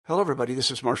Hello, everybody. This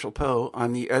is Marshall Poe.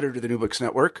 I'm the editor of the New Books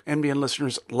Network. NBN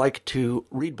listeners like to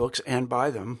read books and buy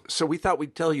them. So we thought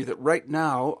we'd tell you that right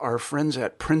now, our friends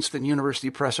at Princeton University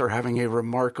Press are having a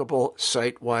remarkable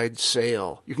site-wide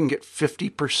sale. You can get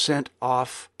 50%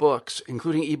 off books,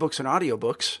 including ebooks and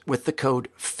audiobooks, with the code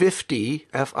 50,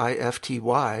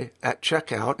 F-I-F-T-Y, at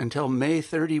checkout until May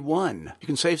 31. You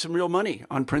can save some real money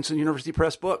on Princeton University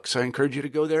Press books. I encourage you to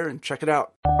go there and check it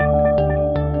out.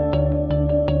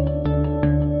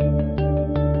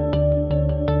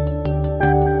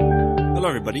 Hello,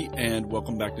 everybody, and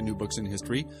welcome back to New Books in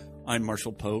History. I'm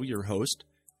Marshall Poe, your host.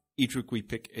 Each week we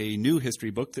pick a new history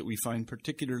book that we find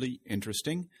particularly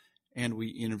interesting, and we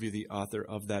interview the author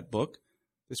of that book.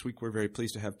 This week we're very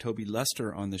pleased to have Toby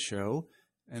Lester on the show,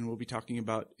 and we'll be talking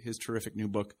about his terrific new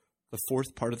book, The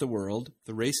Fourth Part of the World,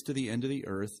 The Race to the End of the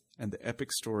Earth, and the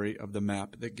Epic Story of the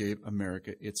Map That Gave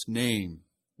America Its Name.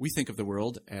 We think of the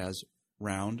world as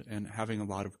round and having a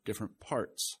lot of different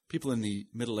parts. People in the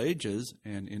Middle Ages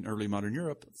and in early modern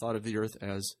Europe thought of the earth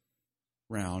as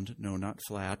round, no, not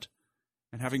flat,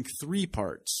 and having three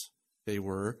parts. They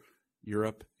were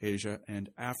Europe, Asia,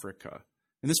 and Africa.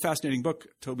 In this fascinating book,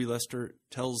 Toby Lester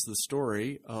tells the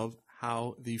story of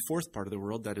how the fourth part of the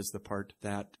world, that is the part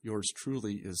that yours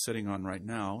truly is sitting on right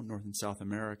now, North and South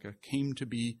America, came to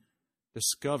be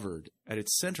discovered. At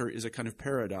its center is a kind of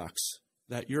paradox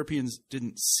that Europeans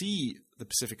didn't see the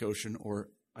Pacific Ocean, or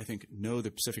I think know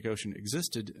the Pacific Ocean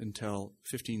existed until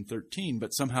 1513,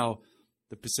 but somehow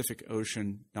the Pacific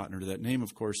Ocean, not under that name,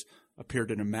 of course,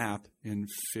 appeared in a map in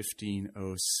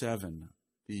 1507,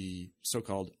 the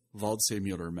so-called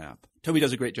Waldseemüller map. Toby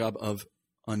does a great job of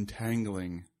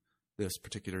untangling this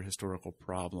particular historical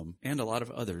problem, and a lot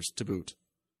of others to boot.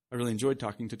 I really enjoyed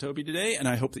talking to Toby today, and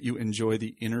I hope that you enjoy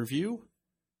the interview.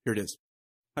 Here it is.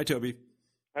 Hi, Toby.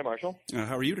 Hi, Marshall.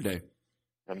 How are you today?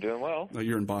 I'm doing well.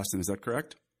 You're in Boston, is that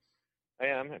correct? I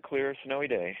am. A clear, snowy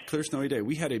day. Clear, snowy day.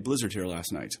 We had a blizzard here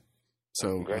last night.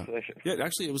 So, congratulations. Yeah,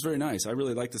 actually, it was very nice. I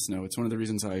really like the snow. It's one of the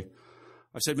reasons I've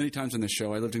said many times on this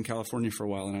show, I lived in California for a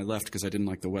while, and I left because I didn't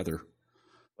like the weather.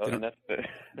 Well,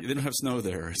 they don't have snow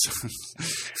there.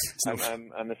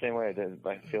 I'm the same way.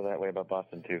 I feel that way about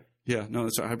Boston, too. Yeah, no,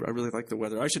 I really like the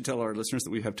weather. I should tell our listeners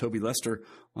that we have Toby Lester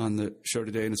on the show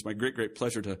today, and it's my great, great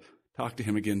pleasure to talk to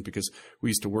him again because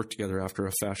we used to work together after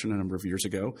a fashion a number of years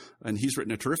ago. And he's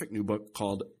written a terrific new book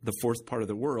called The Fourth Part of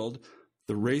the World,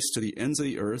 The Race to the Ends of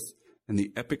the Earth, and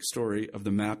the Epic Story of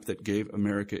the Map That Gave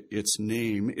America Its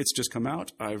Name. It's just come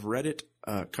out. I've read it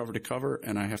cover to cover,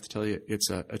 and I have to tell you, it's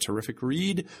a terrific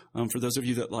read. For those of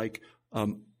you that like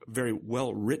very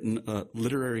well-written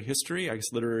literary history, I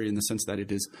guess literary in the sense that it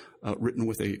is written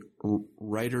with a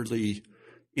writerly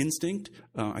instinct.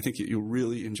 I think you'll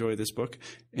really enjoy this book,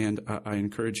 and I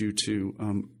encourage you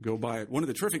to go buy it. One of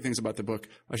the terrific things about the book,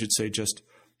 I should say just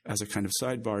as a kind of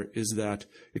sidebar, is that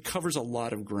it covers a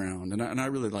lot of ground, and I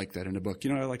really like that in a book.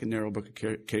 You know, I like a narrow book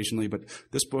occasionally, but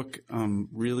this book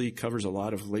really covers a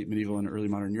lot of late medieval and early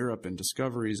modern Europe and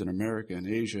discoveries in America and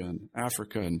Asia and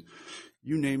Africa and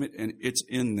you name it, and it's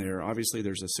in there. Obviously,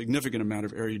 there's a significant amount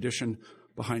of erudition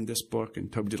behind this book,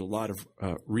 and Toby did a lot of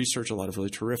research, a lot of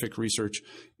really terrific research,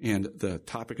 and the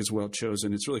topic is well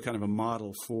chosen. It's really kind of a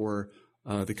model for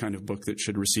the kind of book that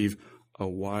should receive a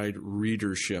wide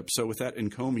readership. So with that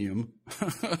encomium,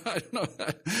 I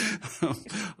don't know,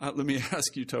 let me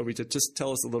ask you, Toby, to just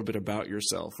tell us a little bit about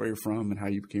yourself, where you're from, and how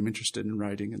you became interested in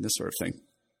writing and this sort of thing.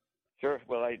 Sure.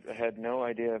 Well, I had no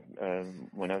idea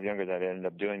when I was younger that I ended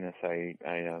up doing this.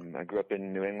 I grew up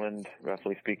in New England,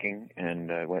 roughly speaking,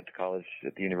 and I went to college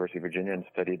at the University of Virginia and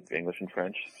studied English and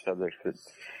French, subjects that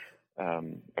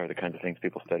are the kinds of things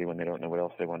people study when they don't know what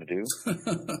else they want to do.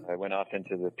 I went off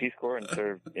into the Peace Corps and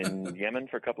served in Yemen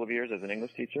for a couple of years as an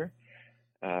English teacher.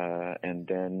 And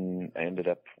then I ended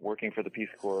up working for the Peace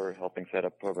Corps, helping set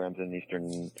up programs in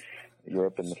Eastern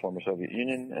Europe and the former Soviet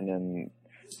Union, and then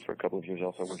for a couple of years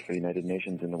also worked for the United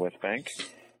Nations in the West Bank.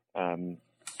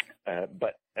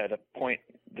 But at a point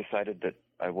decided that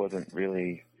I wasn't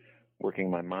really working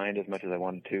my mind as much as I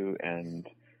wanted to, and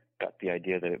got the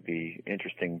idea that it'd be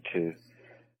interesting to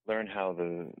learn how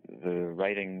the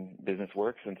writing business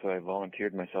works. And so I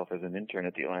volunteered myself as an intern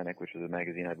at The Atlantic, which was a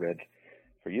magazine I'd read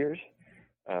for years.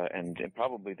 And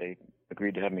probably they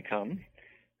agreed to have me come.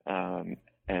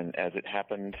 And as it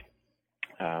happened,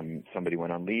 somebody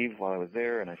went on leave while I was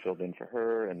there, and I filled in for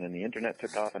her, and then the internet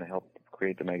took off, and I helped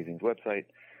create the magazine's website.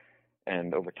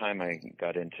 And over time, I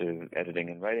got into editing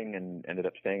and writing and ended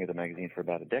up staying at the magazine for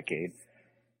about a decade,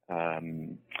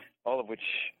 all of which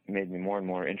made me more and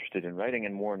more interested in writing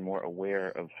and more aware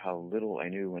of how little I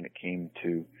knew when it came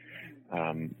to,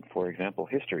 for example,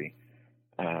 history.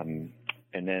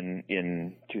 And then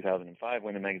in 2005,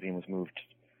 when the magazine was moved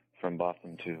from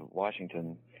Boston to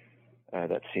Washington,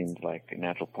 that seemed like a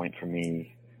natural point for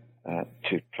me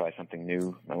to try something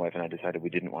new. My wife and I decided we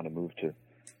didn't want to move to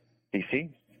D.C.,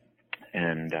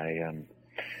 and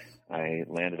I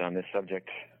landed on this subject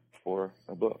for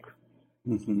a book.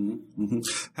 Mm-hmm. Mm-hmm.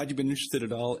 Had you been interested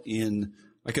at all in,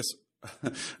 I guess,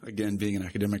 again, being an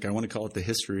academic, I want to call it the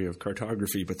history of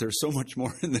cartography, but there's so much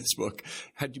more in this book.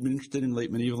 Had you been interested in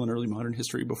late medieval and early modern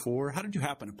history before? How did you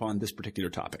happen upon this particular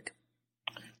topic?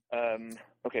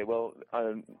 Okay, well,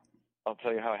 I'll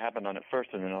tell you how it happened on it first,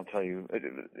 and then I'll tell you.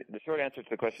 The short answer to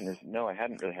the question is no, I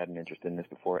hadn't really had an interest in this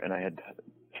before, and I had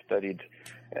studied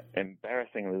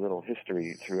embarrassingly little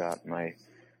history throughout my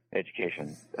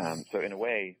education. So in a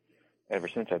way, ever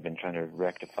since I've been trying to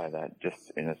rectify that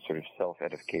just in a sort of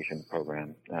self-edification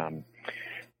program.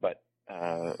 But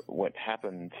what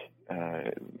happened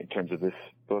in terms of this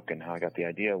book and how I got the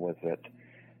idea was that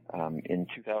in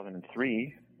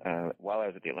 2003, while I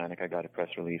was at the Atlantic, I got a press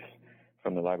release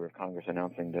from the Library of Congress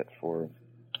announcing that for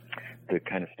the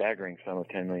kind of staggering sum of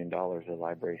 $10 million, the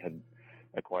library had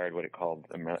acquired what it called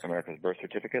America's Birth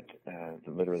Certificate,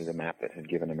 literally the map that had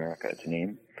given America its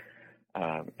name.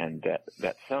 And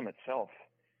that sum itself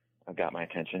got my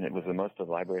attention. It was the most the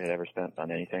library had ever spent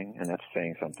on anything, and that's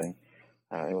saying something.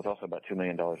 It was also about $2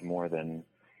 million more than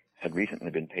had recently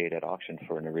been paid at auction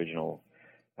for an original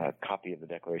copy of the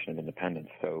Declaration of Independence.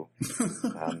 So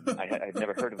I'd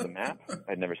never heard of the map.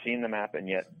 I'd never seen the map, and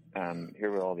yet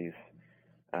here were all these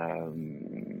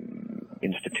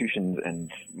institutions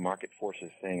and market forces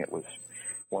saying it was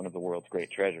one of the world's great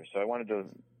treasures. So I wanted to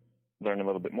learn a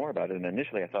little bit more about it, and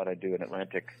initially I thought I'd do an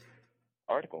Atlantic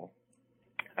article,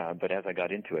 but as I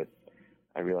got into it,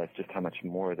 I realized just how much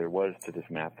more there was to this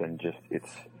map than just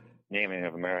its naming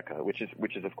of America, which is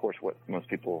of course what most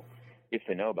people, if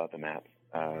they know about the map,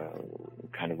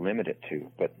 kind of limit it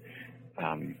to. But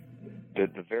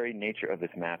the very nature of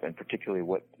this map, and particularly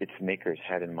what its makers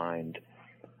had in mind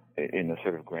in the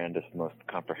sort of grandest, most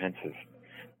comprehensive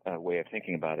way of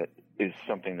thinking about it, is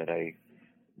something that I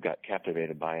got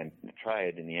captivated by and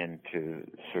tried in the end to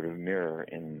sort of mirror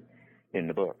in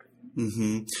the book.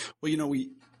 Mm-hmm. Well,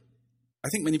 I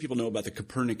think many people know about the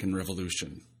Copernican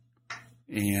revolution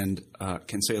and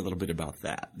can say a little bit about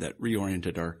that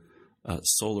reoriented our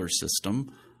solar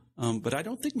system. But I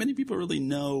don't think many people really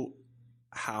know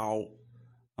how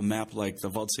a map like the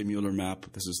Waldseemüller map,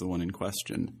 this is the one in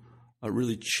question,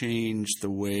 really changed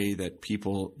the way that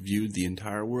people viewed the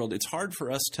entire world. It's hard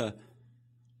for us to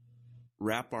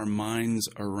wrap our minds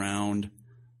around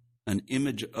an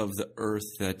image of the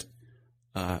Earth that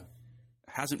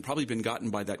hasn't probably been gotten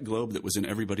by that globe that was in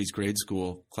everybody's grade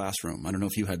school classroom. I don't know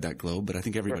if you had that globe, but I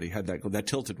think everybody had that globe, that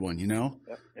tilted one,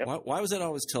 Yep. Why was that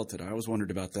always tilted? I always wondered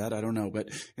about that. I don't know. But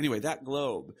anyway, that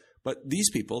globe. But these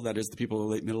people, that is the people of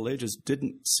the late Middle Ages,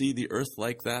 didn't see the Earth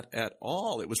like that at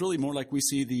all. It was really more like we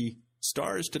see the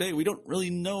stars today. We don't really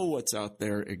know what's out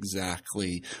there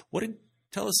exactly.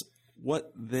 Tell us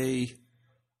what they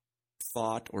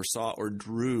thought or saw or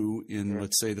drew in,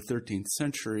 let's say, the 13th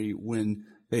century when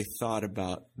they thought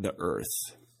about the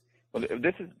Earth. Well,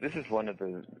 this is one of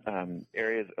the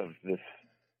areas of this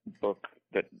book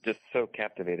that just so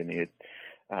captivated me.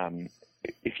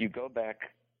 If you go back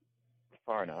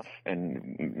far enough,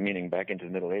 and meaning back into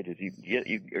the Middle Ages,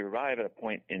 you arrive at a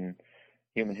point in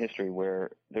human history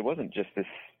where there wasn't just this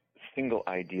single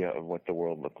idea of what the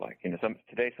world looked like.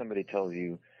 Today somebody tells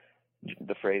you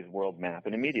the phrase world map,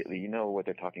 and immediately you know what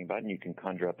they're talking about, and you can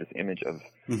conjure up this image of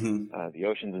the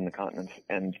oceans and the continents,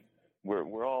 and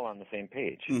we're all on the same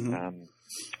page. Mm-hmm.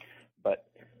 But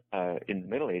in the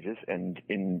Middle Ages and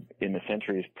in the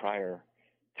centuries prior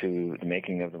to the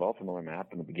making of the Waldseemüller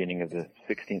map in the beginning of the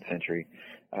 16th century,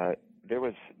 there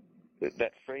was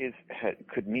that phrase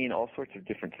could mean all sorts of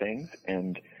different things,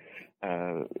 and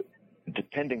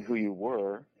depending who you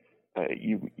were,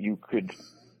 you could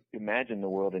imagine the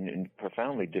world in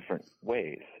profoundly different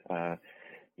ways.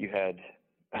 You had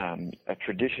a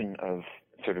tradition of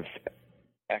sort of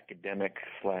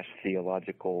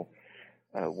academic/theological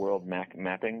world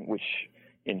mapping, which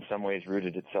in some ways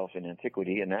rooted itself in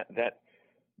antiquity, and that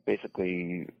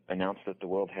basically announced that the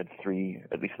world had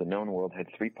at least the known world had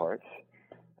three parts: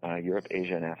 Europe,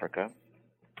 Asia, and Africa.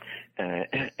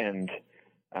 And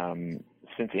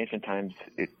since ancient times,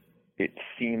 it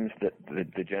seems that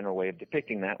the general way of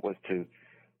depicting that was to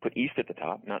put east at the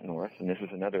top, not north. And this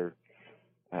is another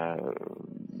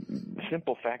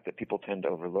simple fact that people tend to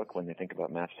overlook when they think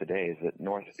about maps today, is that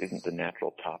north isn't the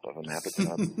natural top of a map. It's an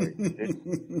arbitrary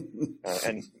position.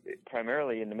 And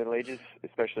primarily in the Middle Ages,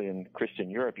 especially in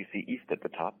Christian Europe, you see east at the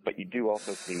top, but you do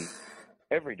also see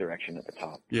every direction at the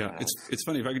top. Yeah, it's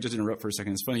funny. If I could just interrupt for a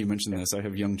second. It's funny you mentioned this. I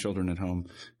have young children at home,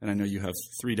 and I know you have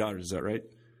 3 daughters. Is that right?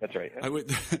 That's right.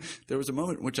 There was a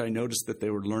moment in which I noticed that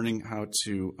they were learning how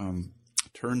to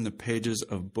turn the pages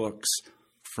of books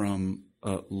from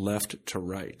left to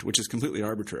right, which is completely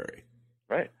arbitrary.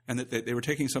 Right. And that they were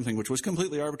taking something which was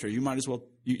completely arbitrary. You might as well,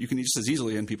 you can just as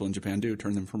easily, and people in Japan do,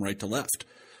 turn them from right to left.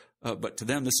 But to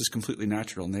them, this is completely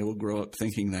natural, and they will grow up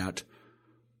thinking that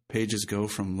pages go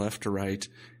from left to right,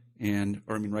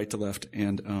 right to left,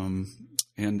 and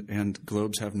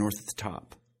globes have north at the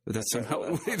top. That's somehow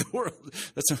the way the world.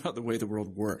 That's somehow the way the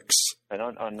world works. And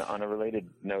on a related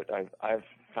note, I've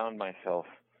found myself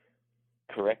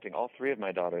correcting all 3 of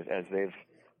my daughters as they've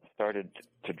started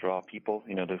to draw people.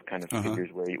 You know, those kind of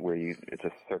figures where it's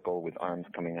a circle with arms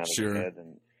coming out of the head,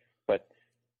 but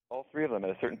all 3 of them, at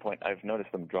a certain point, I've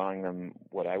noticed them drawing them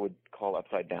what I would call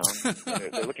upside down.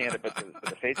 They're looking at it, but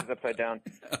the face is upside down,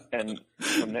 and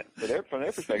from their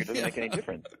perspective, it doesn't make any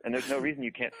difference. And there's no reason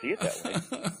you can't see it that way.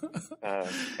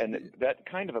 And that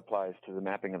kind of applies to the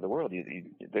mapping of the world.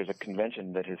 There's a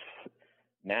convention that has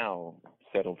now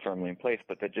settled firmly in place,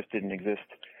 but that just didn't exist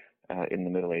in the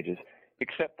Middle Ages,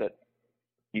 except that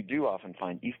you do often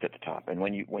find east at the top. And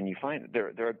when you find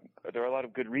there are a lot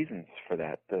of good reasons for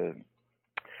that.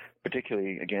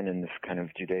 Particularly, again, in this kind of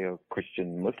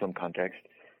Judeo-Christian Muslim context,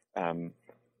 the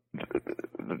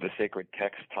sacred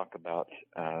texts talk about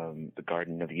the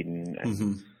Garden of Eden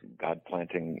and God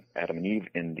planting Adam and Eve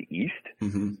in the east.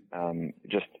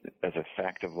 Just as a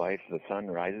fact of life, the sun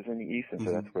rises in the east, and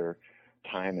so that's where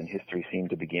time and history seem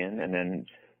to begin. And then,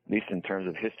 at least in terms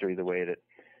of history, the way that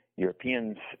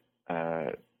Europeans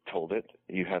told it,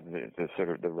 you have the sort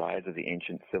of the rise of the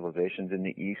ancient civilizations in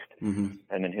the east, and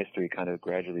then history kind of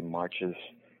gradually marches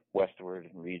westward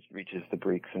and reaches the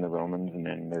Greeks and the Romans, and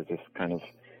then there's this kind of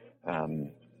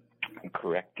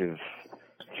corrective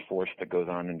force that goes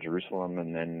on in Jerusalem,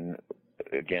 and then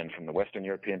again from the Western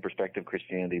European perspective,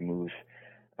 Christianity moves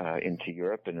into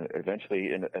Europe, and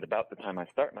eventually, at about the time I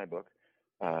start my book,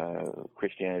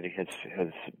 Christianity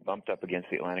has bumped up against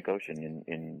the Atlantic Ocean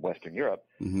in Western Europe,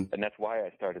 and that's why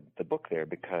I started the book there,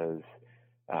 because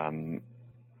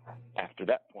after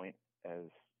that point, as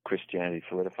Christianity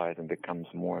solidifies and becomes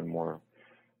more and more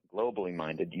globally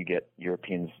minded, you get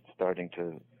Europeans starting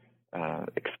to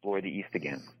explore the East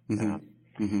again. And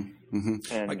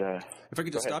if I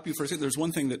could just stop you for a second, there's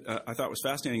one thing that I thought was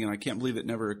fascinating, and I can't believe it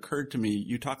never occurred to me.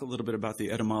 You talk a little bit about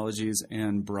the etymologies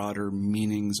and broader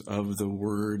meanings of the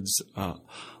words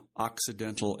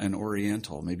Occidental and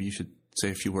Oriental. Maybe you should say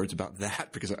a few words about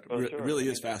that, because it really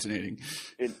is fascinating.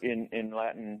 In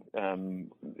Latin,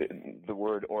 the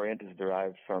word Orient is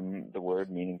derived from the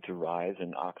word meaning to rise,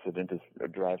 and Occident is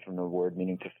derived from the word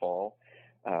meaning to fall.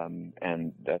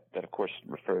 And that of course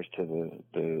refers to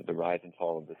the rise and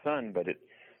fall of the sun, but it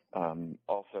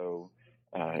also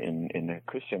in the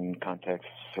Christian context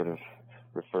sort of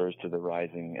refers to the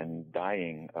rising and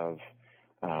dying of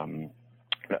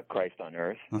Christ on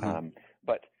earth.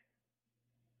 But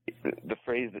the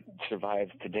phrase that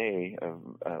survives today of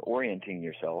orienting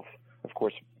yourself, of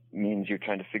course, means you're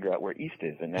trying to figure out where east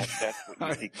is, and that's what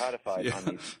you see codified on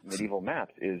these medieval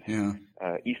maps is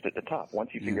east at the top. Once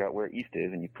you figure out where east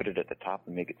is and you put it at the top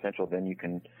and make it central, then you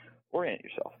can orient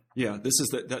yourself. Yeah, this is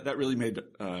that really made.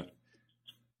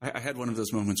 I had one of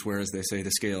those moments where, as they say, the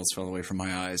scales fell away from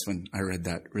my eyes when I read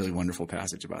that really wonderful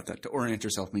passage about that. To orient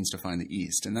yourself means to find the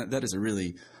east, and that is a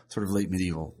really sort of late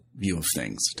medieval view of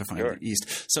things, to find the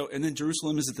east. So, and then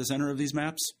Jerusalem is at the center of these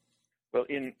maps. Well,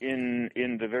 in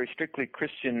the very strictly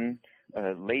Christian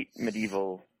late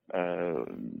medieval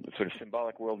sort of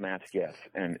symbolic world maps, yes,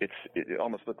 and it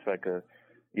almost looks like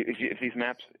if these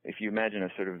maps, if you imagine a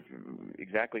sort of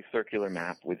exactly circular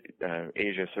map with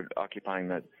Asia sort of occupying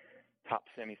the top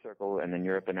semicircle and then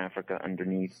Europe and Africa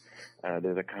underneath,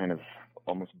 there's a kind of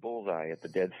almost bullseye at the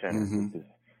dead center, which is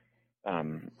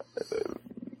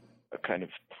a kind of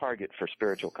target for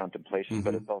spiritual contemplation,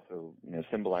 but it's also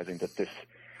symbolizing that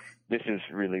this is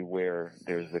really where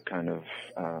there's a kind of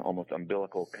almost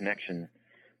umbilical connection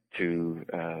to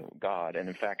God. And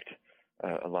in fact,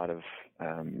 a lot of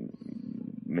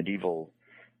medieval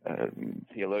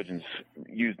theologians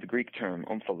used the Greek term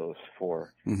omphalos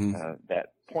for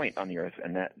that point on the earth,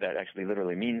 and that actually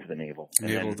literally means the navel.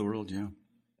 Navel of the world, yeah.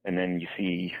 And then you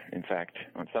see, in fact,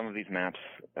 on some of these maps,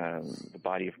 the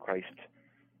body of Christ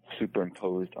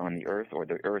superimposed on the earth, or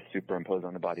the earth superimposed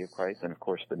on the body of Christ, and of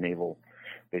course the navel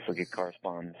basically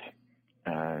corresponds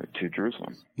to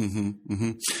Jerusalem.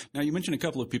 Now, you mentioned a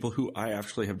couple of people who I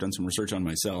actually have done some research on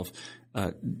myself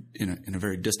in a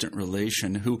very distant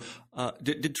relation who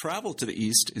did travel to the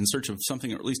East in search of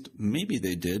something, or at least maybe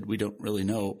they did. We don't really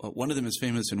know. One of them is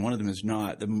famous and one of them is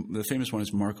not. The famous one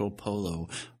is Marco Polo.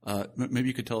 Maybe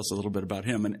you could tell us a little bit about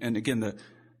him. And again,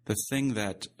 the thing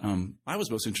that I was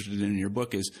most interested in your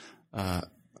book is how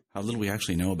little we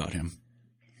actually know about him.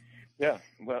 Yeah,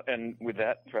 well, and with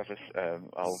that preface,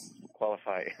 I'll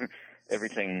qualify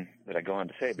everything that I go on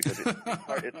to say, because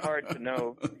it's hard to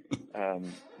know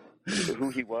who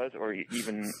he was, or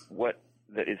even what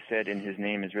that is said in his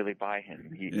name is really by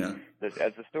him.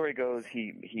 As the story goes,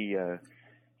 he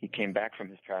came back from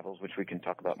his travels, which we can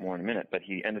talk about more in a minute, but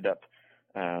he ended up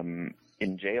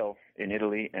in jail in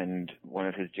Italy, and one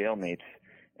of his jailmates,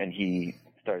 and he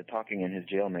started talking, and his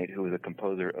jailmate, who was a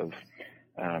composer of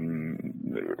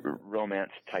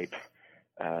romance type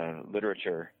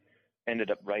literature, ended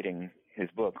up writing his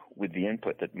book with the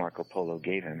input that Marco Polo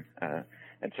gave him,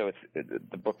 and so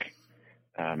the book.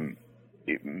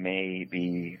 It may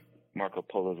be Marco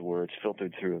Polo's words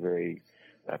filtered through a very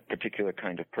particular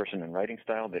kind of person and writing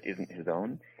style that isn't his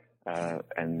own,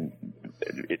 and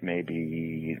it may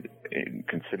be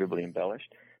considerably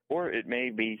embellished, or it may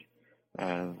be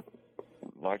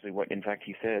largely what in fact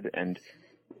he said, and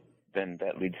then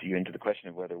that leads you into the question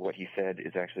of whether what he said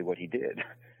is actually what he did.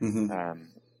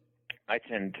 I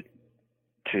tend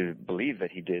to believe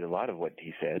that he did a lot of what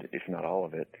he said, if not all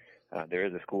of it. There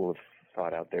is a school of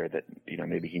thought out there that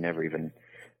maybe he never even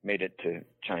made it to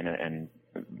China and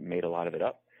made a lot of it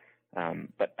up.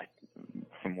 But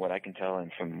from what I can tell and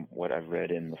from what I've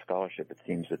read in the scholarship, it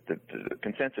seems that the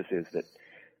consensus is that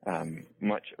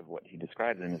much of what he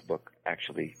describes in his book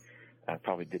actually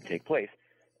probably did take place.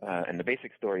 And the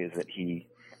basic story is that he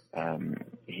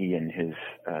and his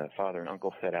father and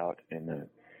uncle set out in the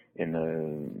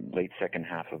late second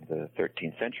half of the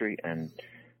 13th century and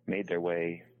made their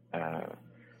way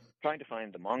trying to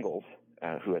find the Mongols,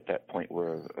 who at that point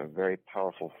were a very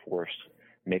powerful force,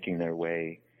 making their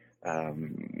way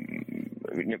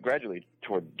gradually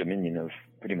toward dominion of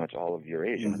pretty much all of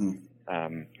Eurasia.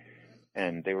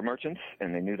 And they were merchants,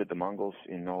 and they knew that the Mongols,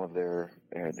 in all of their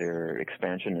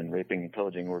expansion and raping and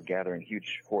pillaging, were gathering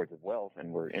huge hordes of wealth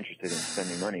and were interested in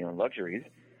spending money on luxuries.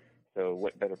 So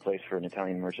what better place for an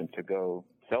Italian merchant to go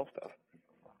sell stuff?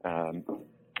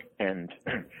 And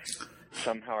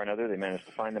somehow or another, they managed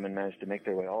to find them and managed to make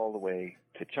their way all the way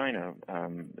to China,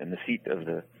 and the seat of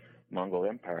the Mongol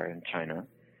Empire in China.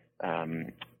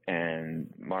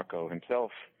 And Marco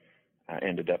himself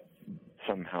ended up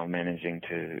somehow managing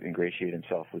to ingratiate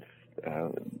himself with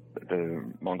the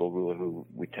Mongol ruler, who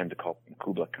we tend to call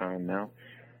Kublai Khan now.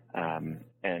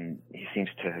 And he seems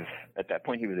to have, at that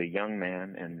point, he was a young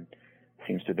man and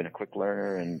seems to have been a quick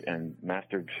learner and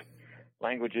mastered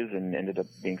languages, and ended up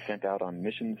being sent out on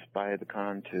missions by the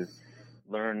Khan to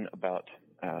learn about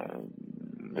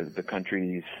the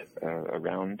countries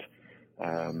around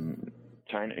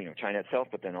China, China itself,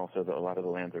 but then also a lot of the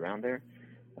lands around there.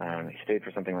 He stayed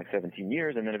for something like 17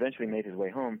 years and then eventually made his way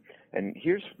home. And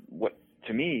here's what,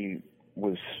 to me,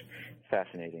 was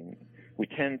fascinating. We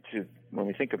tend to, when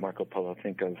we think of Marco Polo,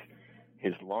 think of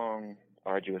his long,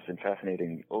 arduous, and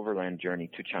fascinating overland journey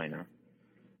to China,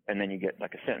 and then you get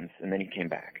like a sentence, and then he came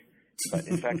back. But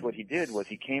in fact, what he did was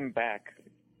he came back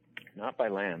not by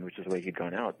land, which is the way he'd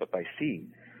gone out, but by sea.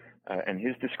 And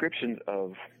his descriptions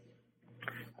of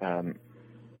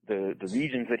the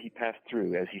regions that he passed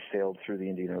through as he sailed through the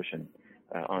Indian Ocean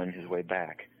on his way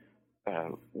back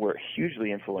were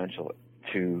hugely influential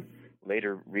to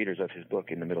later readers of his book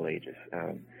in the Middle Ages.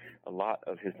 A lot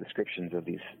of his descriptions of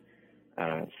these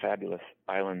fabulous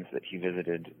islands that he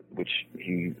visited, which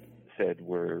he said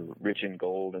were rich in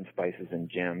gold and spices and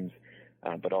gems,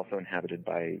 but also inhabited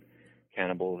by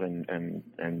cannibals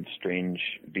and strange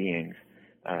beings.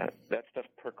 That stuff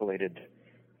percolated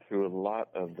through a lot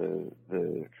of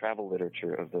the travel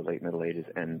literature of the late Middle Ages,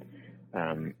 and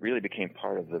really became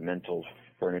part of the mental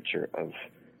furniture of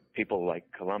people like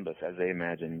Columbus as they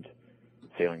imagined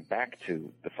sailing back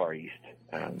to the Far East,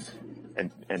 and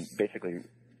basically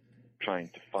trying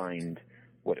to find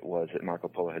what it was that Marco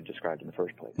Polo had described in the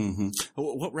first place.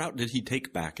 What route did he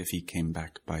take back if he came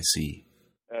back by sea?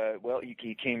 Well,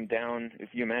 he came down, if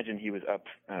you imagine he was up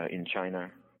in China,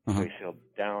 so he sailed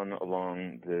down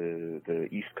along the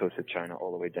east coast of China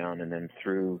all the way down, and then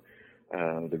through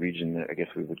the region that I guess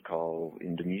we would call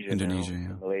Indonesia now,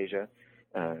 Malaysia,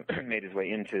 made his way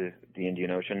into the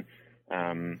Indian Ocean.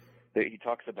 He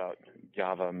talks about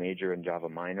Java Major and Java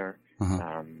Minor.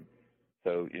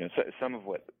 So some of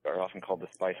what are often called the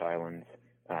Spice Islands,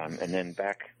 and then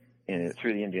back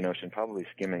through the Indian Ocean, probably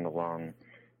skimming along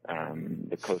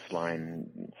the coastline,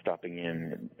 stopping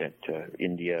in at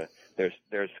India.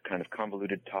 There's kind of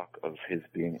convoluted talk of his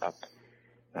being up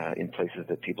in places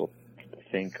that people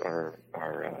think are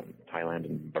Thailand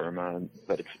and Burma,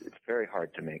 but it's very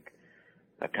hard to make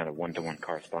a kind of one-to-one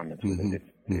correspondence with it.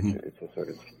 It's a sort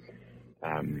of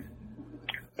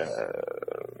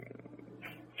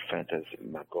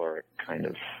phantasmagoric kind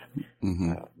of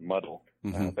muddle.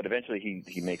 But eventually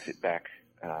he makes it back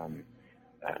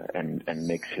and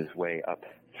makes his way up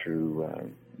through,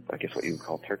 I guess what you would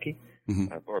call Turkey.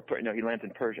 No, he lands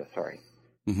in Persia, sorry.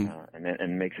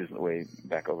 And makes his way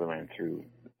back overland through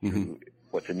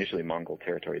what's initially Mongol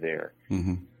territory there,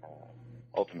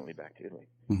 ultimately back to Italy.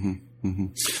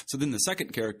 So then the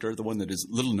second character, the one that is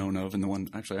little known of, and the one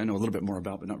actually I know a little bit more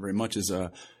about, but not very much, is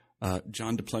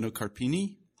John de Plano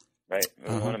Carpini. Right,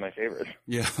 one of my favorites.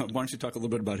 Yeah, why don't you talk a little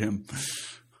bit about him?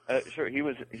 Sure. He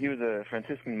was a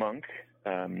Franciscan monk,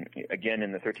 again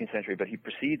in the 13th century, but he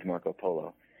precedes Marco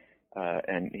Polo,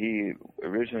 and he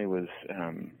originally was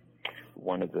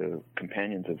one of the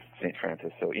companions of Saint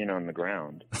Francis, so in on the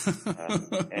ground,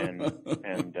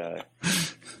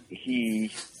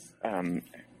 he.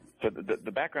 So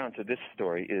the background to this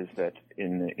story is that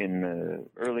in the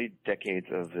early decades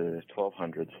of the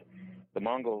 1200s, the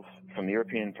Mongols, from the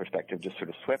European perspective, just sort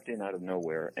of swept in out of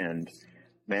nowhere and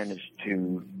managed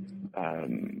to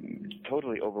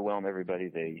totally overwhelm everybody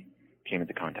they came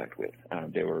into contact with.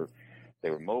 They were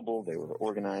mobile, they were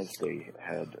organized, they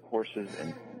had horses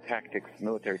and tactics,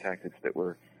 military tactics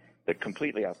that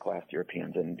completely outclassed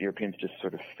Europeans, and Europeans just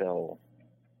sort of fell.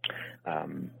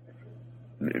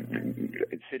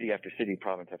 City after city,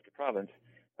 province after province,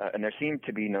 and there seemed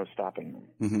to be no stopping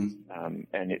them.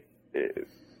 And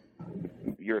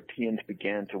Europeans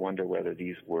began to wonder whether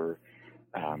these were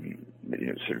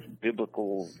sort of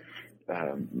biblical,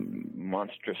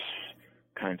 monstrous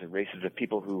kinds of races of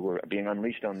people who were being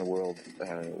unleashed on the world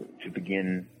to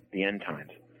begin the end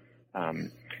times.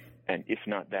 And if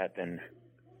not that, then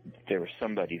there was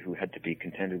somebody who had to be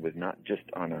contended with, not just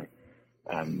on a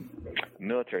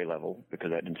military level, because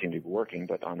that didn't seem to be working,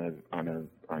 but on a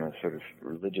sort of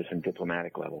religious and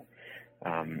diplomatic level.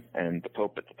 And the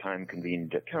Pope at the time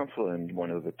convened a council, and one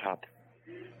of the top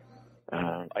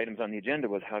items on the agenda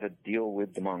was how to deal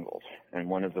with the Mongols. And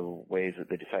one of the ways that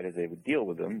they decided they would deal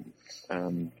with them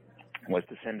was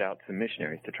to send out some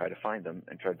missionaries to try to find them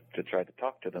and try to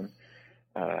talk to them,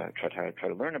 try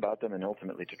to learn about them, and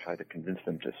ultimately to try to convince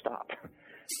them to stop.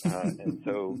 And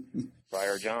so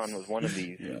Friar John was one of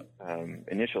these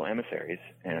initial emissaries,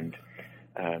 and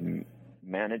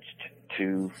managed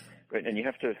to. And you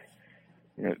have to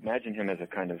imagine him as a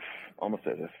kind of almost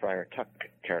as a Friar Tuck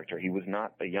character. He was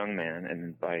not a young man,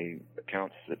 and by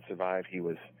accounts that survive, he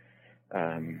was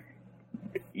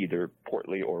either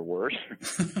portly or worse,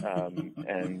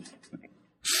 and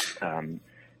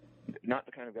not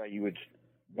the kind of guy you would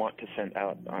want to send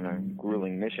out on a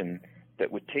grueling mission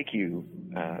that would take you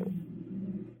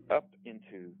up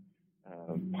into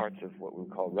parts of what we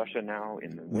would call Russia now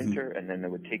in the winter, and then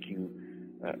that would take you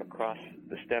across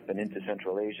the steppe and into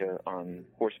Central Asia on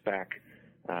horseback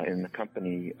in the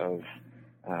company of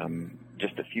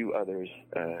just a few others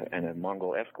and a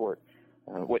Mongol escort.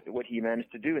 What he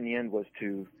managed to do in the end was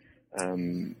to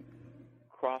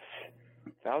cross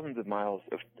thousands of miles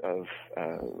of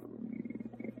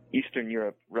Eastern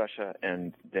Europe, Russia,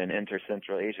 and then enter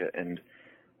Central Asia and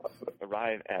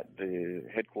arrive at the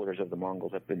headquarters of the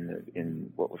Mongols up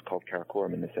in what was called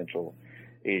Karakorum in the Central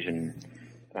Asian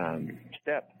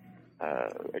steppe.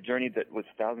 A journey that was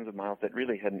thousands of miles that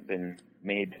really hadn't been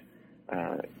made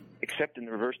except in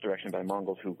the reverse direction by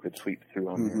Mongols who could sweep through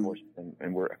on their horses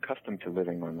and were accustomed to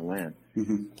living on the land.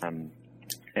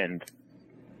 And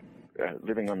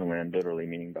living on the land literally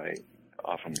meaning by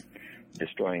often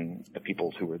destroying the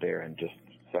peoples who were there and just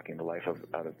sucking the life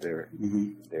out of their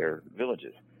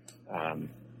villages.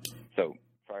 So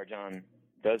Friar John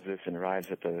does this and arrives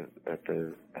at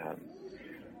the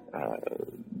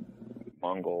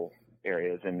Mongol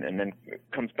areas and then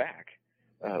comes back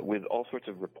with all sorts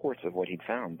of reports of what he'd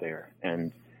found there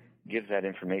and gives that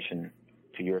information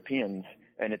to Europeans,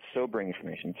 and it's sobering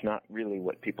information. It's not really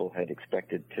what people had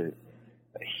expected to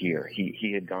hear.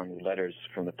 He had gone with letters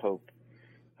from the Pope.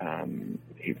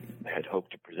 He had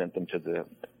hoped to present them to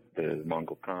the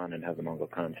Mongol Khan and have the Mongol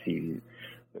Khan see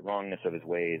the wrongness of his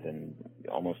ways and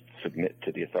almost submit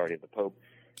to the authority of the Pope.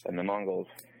 And the Mongols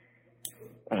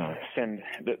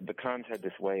the Khans had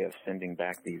this way of sending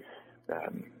back these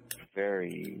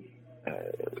very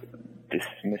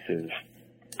dismissive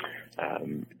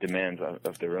demands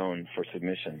of their own for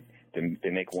submission. They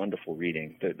make wonderful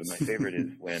reading. My favorite is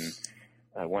when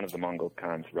one of the Mongol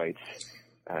Khans writes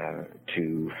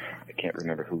to, I can't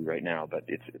remember who right now, but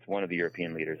it's one of the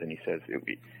European leaders, and he says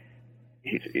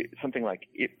something like,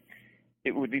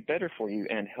 it would be better for you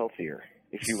and healthier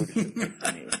if you would submit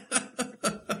to me.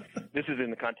 This is in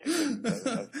the context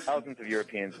of thousands of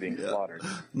Europeans being slaughtered.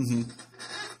 Mm-hmm.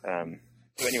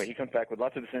 So anyway, he comes back with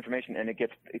lots of this information, and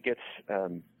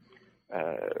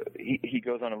he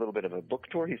goes on a little bit of a book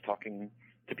tour. He's talking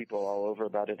to people all over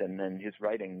about it, and then his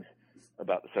writings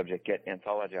about the subject get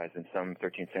anthologized in some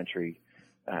 13th century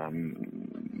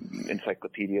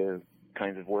encyclopedia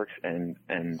kinds of works, and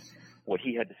what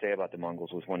he had to say about the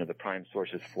Mongols was one of the prime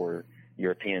sources for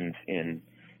Europeans in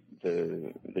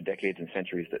the decades and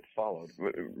centuries that followed,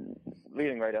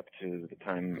 leading right up to the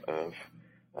time of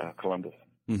Columbus.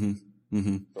 Mm-hmm.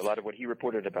 Mm-hmm. So a lot of what he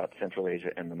reported about Central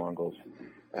Asia and the Mongols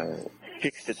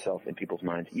fixed itself in people's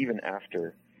minds even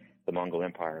after the Mongol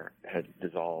Empire had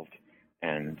dissolved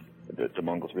and the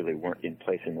Mongols really weren't in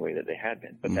place in the way that they had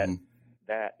been. But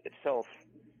that itself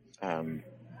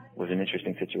was an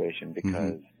interesting situation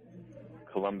because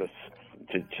Columbus,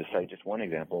 to cite just one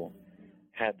example,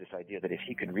 had this idea that if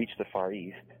he could reach the Far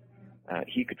East,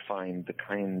 he could find the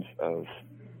kinds of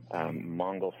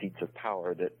Mongol seats of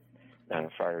power that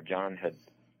Friar John had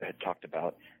talked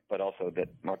about, but also that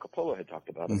Marco Polo had talked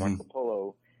about. And Marco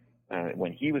Polo,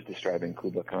 when he was describing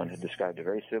Kublai Khan, had described a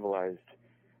very civilized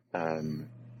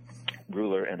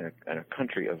ruler and a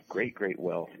country of great, great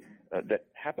wealth that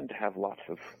happened to have lots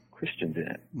of Christians in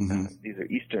it. These are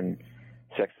Eastern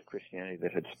sects of Christianity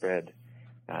that had spread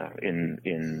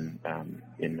in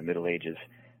the Middle Ages.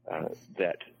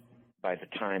 That by the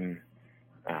time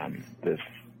the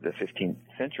 15th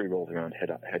century rolled around,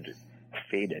 had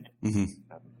faded.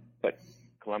 But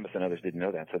Columbus and others didn't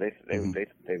know that, so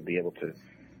they'd be able to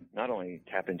not only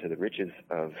tap into the riches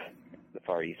of the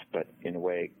Far East, but in a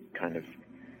way kind of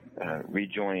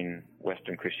rejoin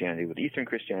Western Christianity with Eastern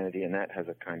Christianity, and that has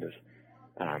a kind of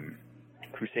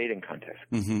crusading context.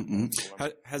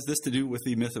 Has this to do with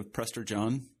the myth of Prester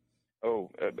John? Oh,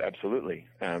 absolutely.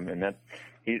 And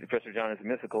Prester John is a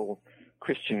mythical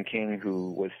Christian king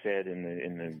who was said in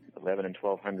the 11 and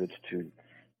 1200s to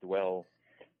dwell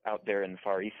out there in the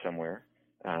Far East somewhere,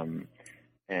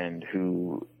 and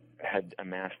who had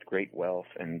amassed great wealth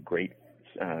and great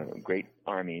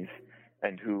armies,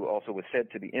 and who also was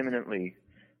said to be imminently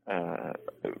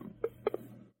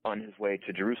on his way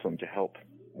to Jerusalem to help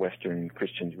Western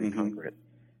Christians reconquer it.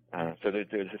 So there's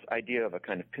this idea of a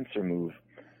kind of pincer move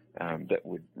that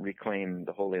would reclaim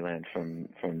the Holy Land from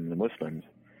the Muslims,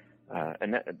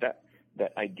 and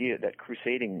that idea, that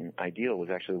crusading ideal, was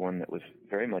actually one that was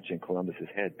very much in Columbus's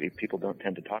head. People don't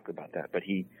tend to talk about that, but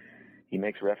he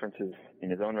makes references in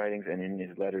his own writings and in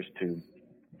his letters to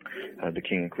the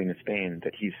King and Queen of Spain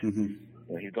that he's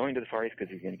he's going to the Far East because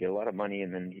he's going to get a lot of money,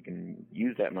 and then he can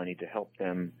use that money to help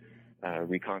them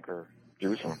reconquer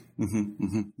Jerusalem.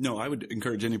 No, I would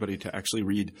encourage anybody to actually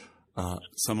read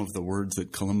some of the words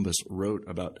that Columbus wrote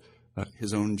about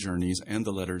his own journeys and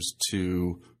the letters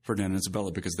to Ferdinand and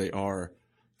Isabella, because they are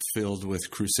filled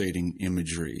with crusading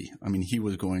imagery. I mean, he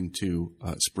was going to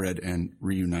spread and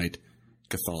reunite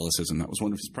Catholicism. That was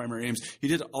one of his primary aims. He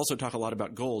did also talk a lot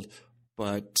about gold,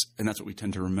 and that's what we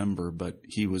tend to remember, but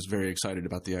he was very excited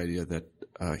about the idea that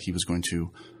he was going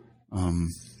to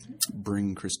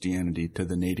bring Christianity to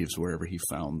the natives wherever he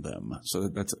found them. So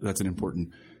that's an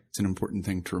important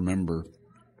thing to remember.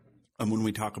 And when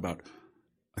we talk about,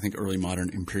 I think, early modern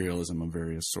imperialism of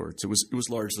various sorts, it was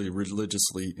largely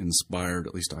religiously inspired.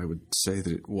 At least I would say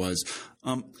that it was.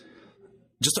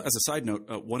 Just as a side note,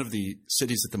 one of the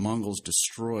cities that the Mongols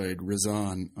destroyed,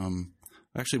 Ryazan,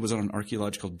 actually was on an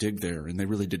archaeological dig there, and they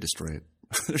really did destroy it.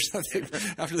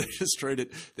 After they destroyed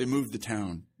it, they moved the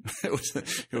town.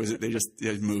 They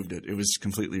just moved it. It was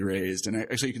completely razed, and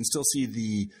actually you can still see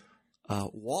the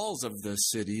walls of the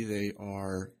city. They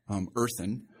are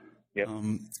earthen. Yep.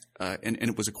 And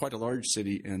it was quite a large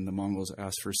city, and the Mongols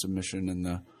asked for submission, and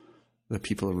the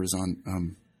people of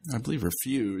Ryazan, I believe,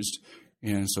 refused,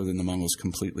 and so then the Mongols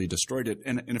completely destroyed it.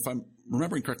 And if I'm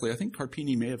remembering correctly, I think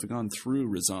Karpini may have gone through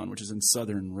Ryazan, which is in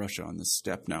southern Russia on the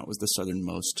steppe now. It was the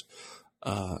southernmost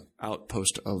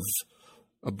outpost of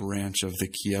a branch of the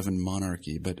Kievan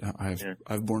monarchy. But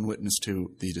I've borne witness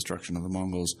to the destruction of the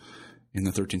Mongols in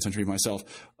the 13th century myself.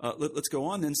 Let's go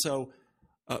on then. So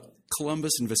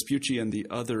Columbus and Vespucci and the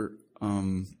other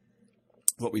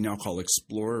what we now call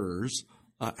explorers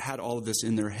had all of this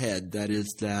in their head. That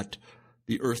is, that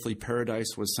the earthly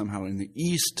paradise was somehow in the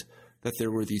east, that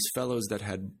there were these fellows that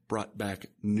had brought back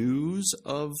news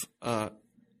of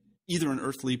either an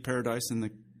earthly paradise in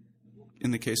the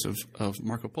in the case of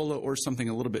Marco Polo, or something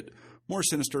a little bit more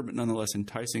sinister but nonetheless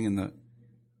enticing in the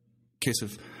case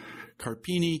of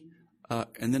Carpini.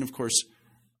 And then, of course,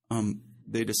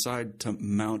 they decide to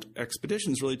mount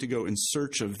expeditions really to go in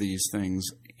search of these things.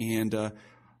 And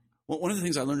one of the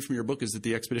things I learned from your book is that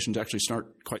the expeditions actually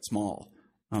start quite small,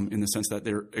 in the sense that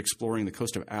they're exploring the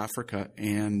coast of Africa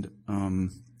and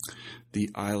the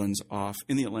islands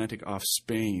in the Atlantic off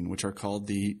Spain, which are called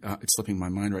it's slipping my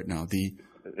mind right now, the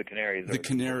Canaries. The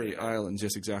Canary Islands.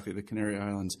 Yes, exactly. The Canary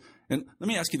Islands. And let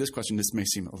me ask you this question. This may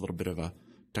seem a little bit of a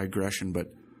digression, but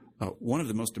one of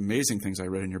the most amazing things I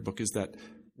read in your book is that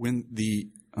when the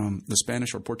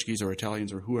Spanish or Portuguese or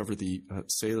Italians or whoever the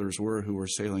sailors were who were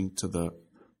sailing to the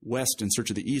west in search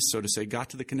of the east, so to say, got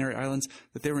to the Canary Islands,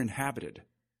 that they were inhabited.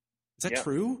 Is that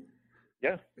true?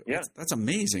 Yeah. That's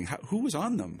amazing. Who was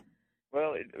on them?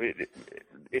 Well,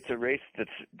 it's a race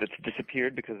that's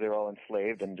disappeared because they're all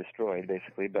enslaved and destroyed,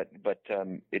 basically. But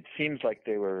it seems like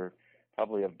they were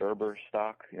probably of Berber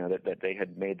stock. That they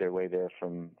had made their way there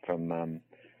from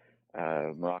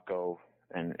Morocco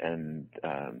and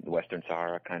the Western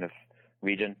Sahara kind of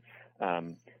region.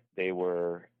 They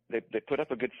put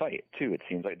up a good fight too. It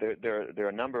seems like there are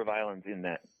a number of islands in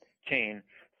that chain.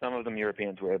 Some of them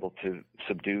Europeans were able to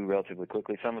subdue relatively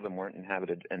quickly. Some of them weren't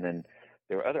inhabited, and then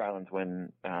there were other islands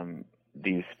when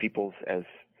these peoples, as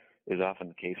is often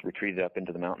the case, retreated up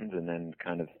into the mountains and then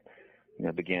kind of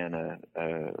began a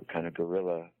kind of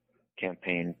guerrilla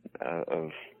campaign of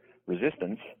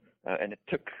resistance, and it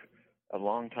took a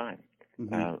long time.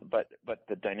 Mm-hmm. But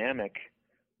the dynamic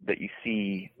that you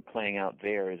see playing out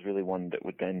there is really one that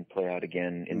would then play out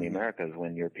again in the Americas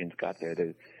when Europeans got there.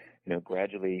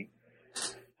 Gradually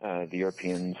the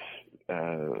Europeans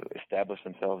established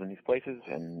themselves in these places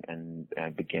and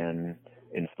began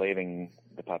enslaving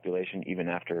the population even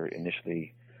after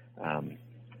initially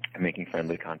making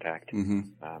friendly contact. Mm-hmm.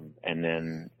 And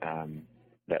then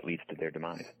that leads to their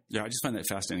demise. Yeah, I just find that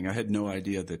fascinating. I had no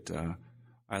idea that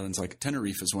islands like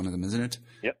Tenerife is one of them, isn't it?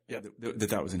 Yep. Yeah,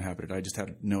 that was inhabited. I just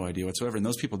had no idea whatsoever. And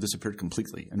those people disappeared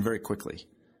completely and very quickly.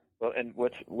 Well, and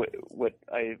what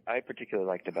I particularly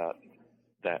liked about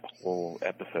that whole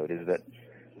episode is that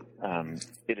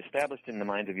it established in the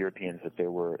minds of Europeans that there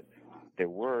were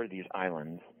these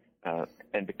islands,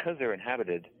 and because they're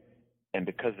inhabited, and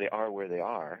because they are where they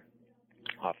are,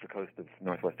 off the coast of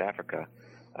Northwest Africa,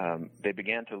 they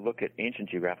began to look at ancient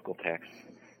geographical texts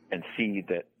and see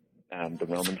that the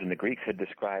Romans and the Greeks had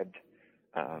described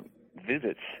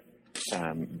visits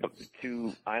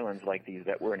to islands like these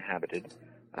that were inhabited,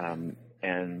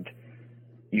 and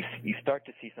you start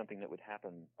to see something that would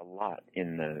happen a lot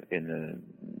in the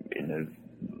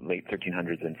late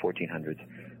 1300s and 1400s,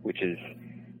 which is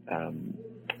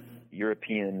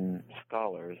European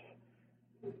scholars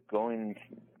going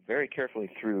very carefully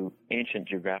through ancient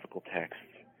geographical texts,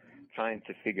 trying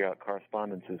to figure out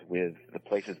correspondences with the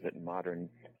places that modern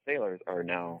sailors are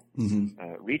now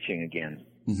reaching again.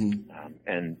 Mm-hmm.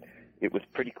 And it was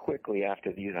pretty quickly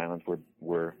after these islands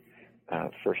were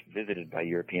first visited by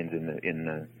Europeans in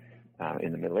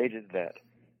the Middle Ages that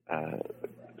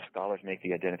scholars make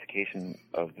the identification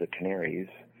of the Canaries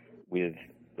with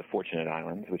the Fortunate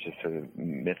Islands, which is sort of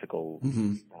mythical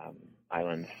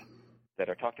islands that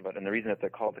are talked about. And the reason that they're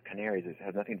called the Canaries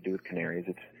has nothing to do with canaries.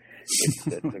 It's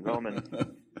that the Romans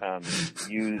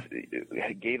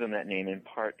gave them that name in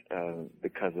part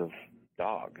because of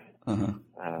dogs. Uh-huh.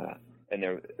 And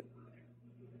there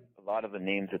a lot of the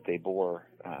names that they bore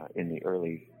in the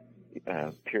early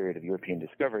period of European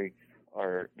discovery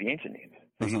are the ancient names.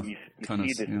 So you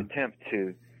see this attempt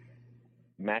to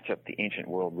match up the ancient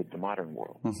world with the modern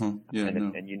world.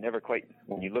 And you never quite,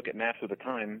 when you look at maps of the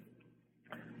time,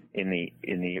 in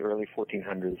the early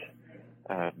 1400s,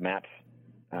 maps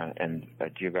and a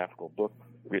geographical book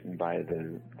written by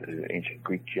the ancient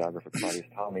Greek geographer Claudius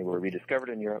Ptolemy were rediscovered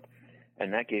in Europe,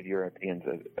 and that gave Europeans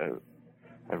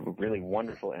a really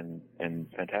wonderful and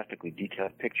fantastically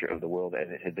detailed picture of the world as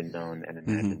it had been known and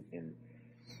imagined in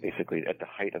basically at the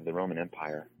height of the Roman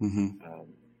Empire.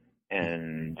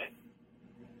 And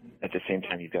at the same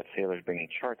time, you've got sailors bringing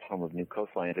charts home of new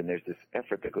coastlines, and there's this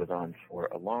effort that goes on for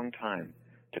a long time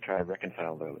to try to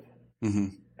reconcile those.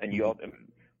 And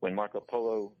when Marco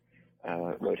Polo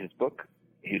wrote his book,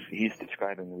 he's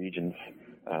describing regions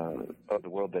of the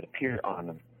world that appear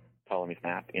on Ptolemy's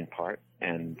map in part,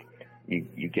 and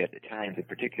you get Italians in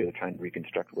particular trying to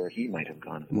reconstruct where he might have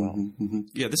gone as well.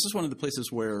 Yeah, this is one of the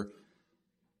places where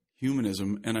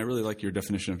humanism, and I really like your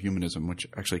definition of humanism, which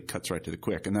actually cuts right to the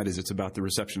quick, and that is it's about the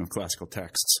reception of classical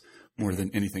texts more than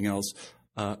anything else,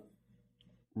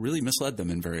 really misled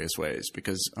them in various ways,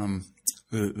 because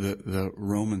the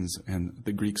Romans and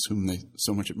the Greeks, whom they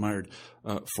so much admired,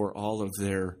 for all of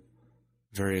their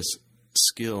various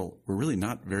skill, were really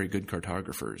not very good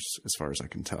cartographers, as far as I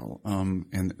can tell.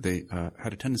 And they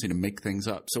had a tendency to make things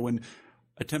up. So when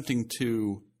attempting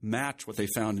to match what they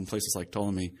found in places like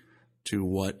Ptolemy to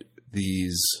what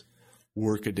these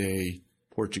workaday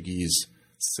Portuguese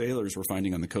sailors were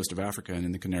finding on the coast of Africa and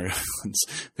in the Canary Islands,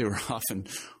 they were often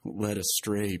led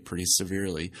astray pretty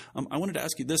severely. I wanted to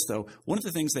ask you this, though. One of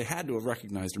the things they had to have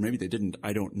recognized, or maybe they didn't,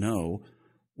 I don't know,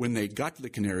 when they got to the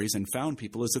Canaries and found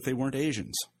people, is that they weren't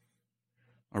Asians.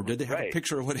 Or did they have a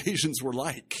picture of what Asians were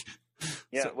like?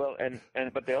 Yeah, well,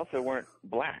 but they also weren't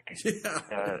black.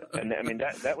 Yeah. And I mean,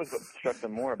 that was what struck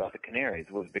them more about the Canaries,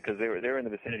 was because they were in the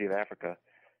vicinity of Africa,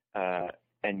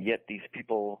 and yet these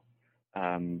people,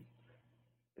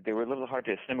 they were a little hard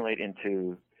to assimilate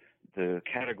into the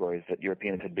categories that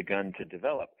Europeans had begun to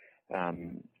develop.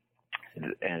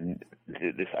 And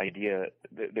this idea,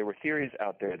 there were theories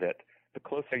out there that the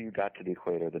closer you got to the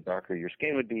equator, the darker your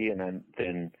skin would be, and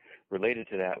then related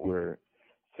to that were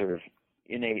sort of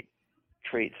innate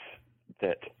traits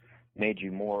that made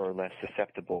you more or less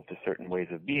susceptible to certain ways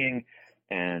of being.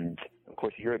 And of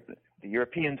course, the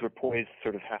Europeans were poised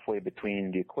sort of halfway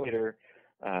between the equator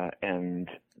and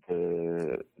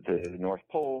the North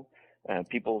Pole.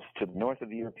 Peoples to the north of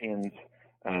the Europeans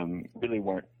really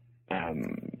weren't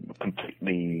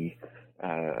completely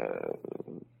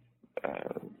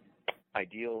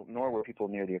ideal, nor were people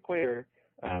near the equator,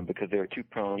 because they were too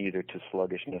prone either to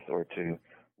sluggishness or to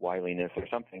wiliness or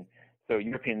something. So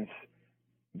Europeans,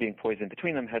 being poised in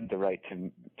between them, had the right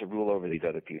to rule over these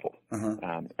other people.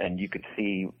 Uh-huh. And you could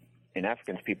see in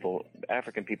African people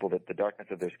that the darkness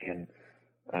of their skin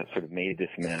sort of made this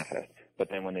manifest. But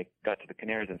then when they got to the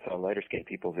Canaries and saw lighter-skinned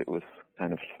peoples, it was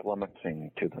kind of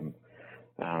flummoxing to them.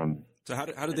 So how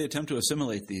did they attempt to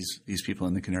assimilate these people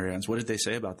in the Canary Islands? What did they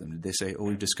say about them? Did they say, "Oh,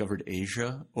 we've discovered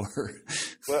Asia"? Or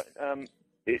well,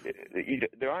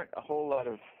 there aren't a whole lot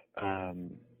of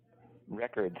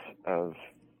records of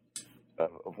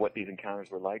what these encounters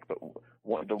were like, but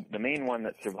the main one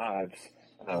that survives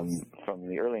from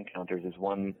the early encounters is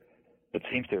one that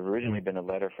seems to have originally been a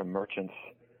letter from merchants,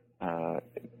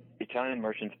 Italian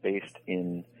merchants based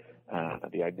in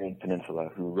the Iberian Peninsula,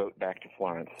 who wrote back to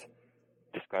Florence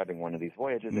describing one of these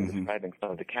voyages and describing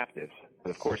some of the captives.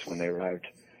 But of course, when they arrived,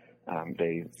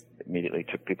 they immediately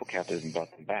took people captives and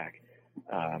brought them back.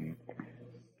 And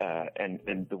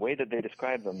the way that they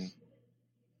describe them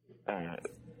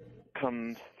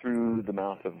comes through the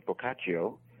mouth of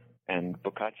Boccaccio, and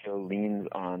Boccaccio leans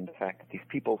on the fact that these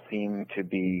people seem to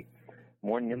be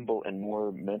more nimble and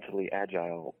more mentally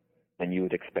agile than you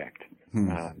would expect.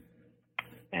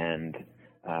 And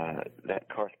that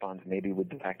corresponds maybe with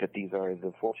the fact that these are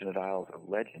the Fortunate Isles of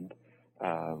legend,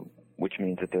 which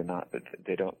means that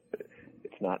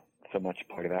it's not so much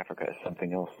part of Africa as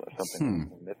something else,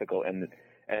 something mythical.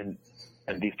 And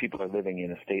these people are living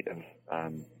in a state of,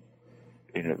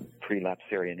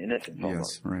 pre-lapsarian innocence.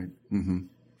 Yes, right. Mm-hmm.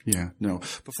 Yeah, no.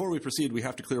 Before we proceed, we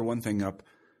have to clear one thing up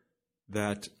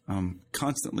that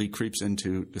constantly creeps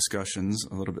into discussions,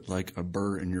 a little bit like a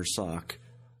burr in your sock,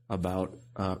 about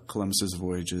Columbus's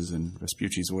voyages and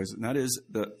Vespucci's voyages, and that is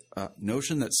the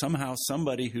notion that somehow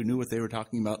somebody who knew what they were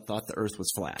talking about thought the Earth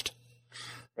was flat.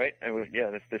 Right.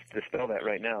 Let's dispel that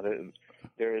right now.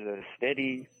 There is a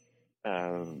steady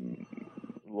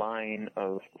line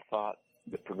of thought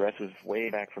that progresses way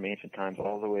back from ancient times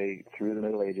all the way through the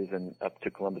Middle Ages and up to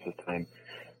Columbus's time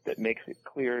that makes it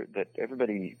clear that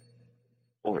everybody,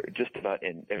 or just about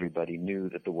everybody, knew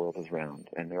that the world was round.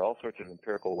 And there are all sorts of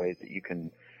empirical ways that you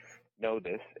can know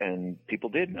this, and people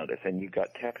did know this. And you've got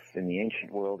texts in the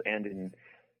ancient world and in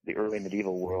the early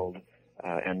medieval world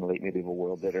and the late medieval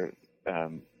world that are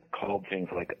called things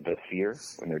like the sphere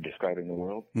when they're describing the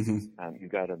world.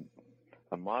 You've got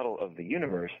a model of the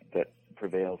universe that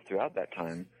prevails throughout that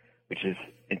time, which is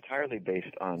entirely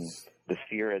based on the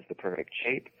sphere as the perfect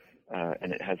shape,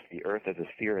 and it has the Earth as a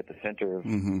sphere at the center of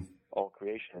all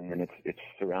creation, and it's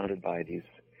surrounded by these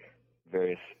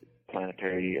various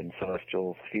planetary and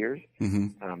celestial spheres.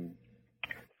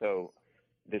 So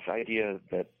this idea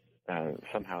that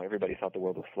somehow everybody thought the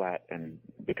world was flat, and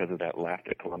because of that laughed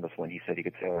at Columbus when he said he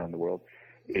could sail around the world,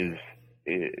 is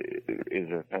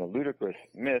a kind of ludicrous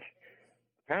myth.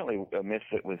 Apparently a myth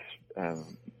that was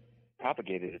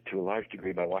propagated to a large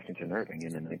degree by Washington Irving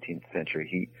in the 19th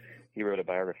century. He wrote a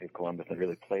biography of Columbus and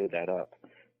really played that up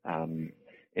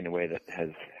in a way that has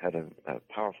had a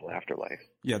powerful afterlife.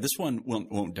 Yeah, this one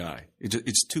won't die.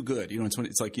 It's too good.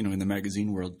 It's like, in the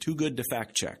magazine world, too good to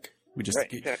fact check. We just,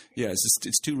 right, exactly. Yeah,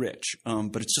 it's too rich,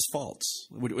 but it's just false.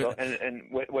 Well, and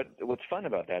what's fun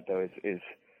about that though is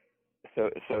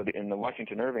in the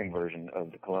Washington Irving version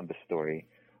of the Columbus story,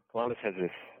 Columbus has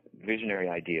this visionary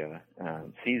idea,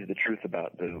 sees the truth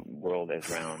about the world as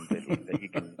round that he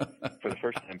can, for the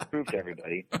first time, prove to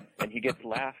everybody, and he gets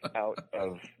laughed out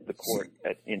of the court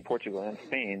in Portugal and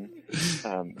Spain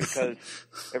because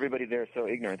everybody there is so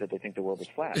ignorant that they think the world is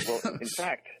flat. Well, in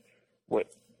fact, what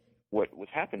was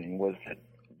happening was that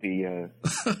the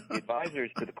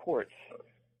advisors to the courts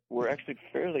were actually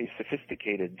fairly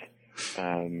sophisticated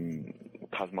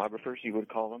cosmographers, you would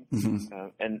call them, mm-hmm.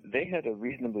 And they had a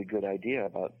reasonably good idea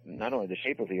about not only the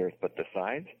shape of the Earth but the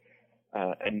size,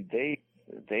 and they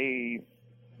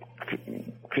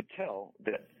could tell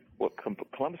that what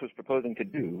Columbus was proposing to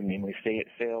do, namely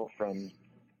sail from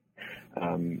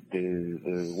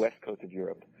the west coast of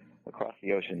Europe across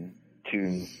the ocean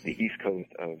to the east coast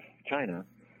of China,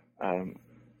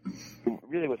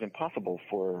 really was impossible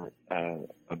for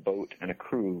a boat and a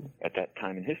crew at that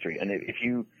time in history. And if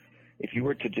you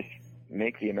were to just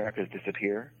make the Americas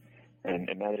disappear and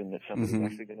imagine that somebody mm-hmm.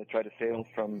 was actually going to try to sail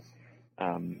from,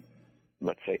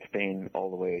 let's say, Spain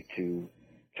all the way to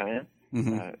China,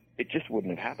 mm-hmm. It just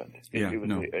wouldn't have happened. It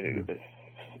was a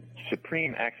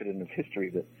supreme accident of history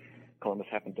that Columbus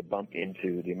happened to bump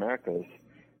into the Americas,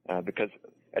 because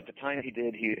at the time he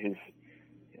did, his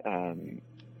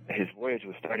voyage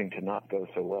was starting to not go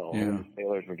so well. Yeah. The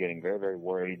sailors were getting very, very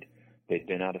worried. They'd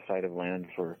been out of sight of land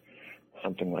for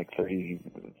something like 30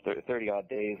 odd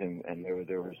days, and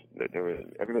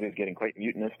everybody was getting quite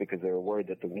mutinous because they were worried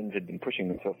that the winds had been pushing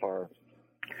them so far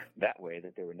that way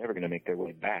that they were never going to make their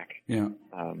way back. Yeah.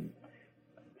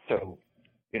 So,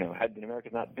 had the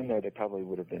Americans not been there, they probably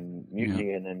would have been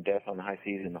mutiny and then death on the high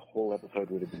seas, and the whole episode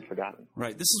would have been forgotten.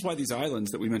 Right. This is why these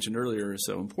islands that we mentioned earlier are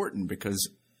so important, because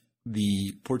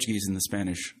the Portuguese and the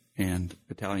Spanish and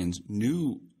Italians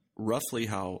knew roughly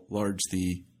how large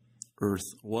the Earth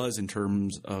was in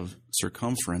terms of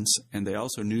circumference, and they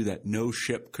also knew that no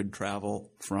ship could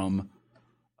travel from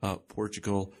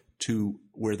Portugal to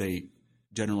where they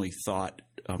generally thought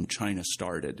China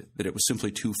started, that it was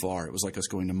simply too far. It was like us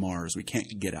going to Mars. We can't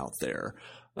get out there.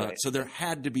 Right. So there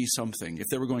had to be something. If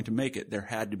they were going to make it, there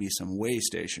had to be some way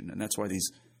station, and that's why these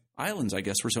islands, I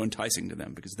guess, were so enticing to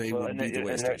them, because they would be the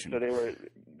way station. So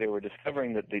they were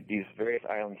discovering that these various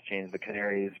islands changed, the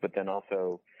Canaries, but then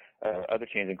also other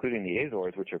chains, including the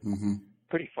Azores, which are mm-hmm.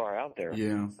 pretty far out there.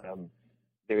 Yeah.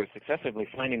 They were successively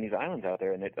finding these islands out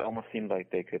there, and it almost seemed like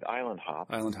they could island hop.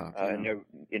 Yeah. And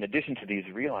in addition to these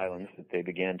real islands that they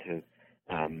began to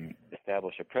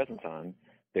establish a presence on,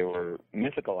 there were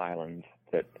mythical islands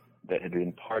that had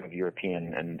been part of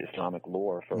European and Islamic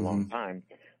lore for a mm-hmm. long time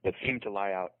that seemed to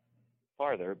lie out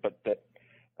farther, but that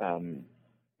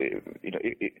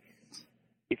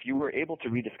if you were able to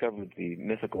rediscover the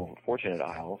mythical Fortunate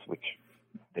Isles, which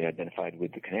they identified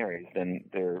with the Canaries, then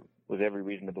there was every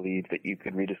reason to believe that you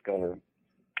could rediscover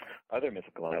other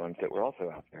mythical islands that were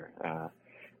also out there.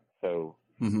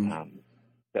 Mm-hmm.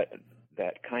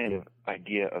 That kind of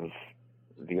idea of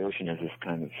the ocean as this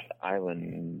kind of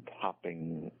island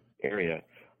hopping area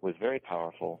was very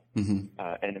powerful. Mm-hmm.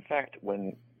 And in fact,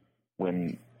 when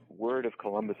word of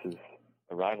Columbus's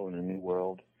arrival in the New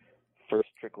World first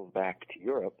trickles back to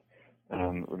Europe,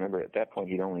 remember at that point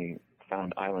he'd only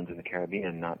found islands in the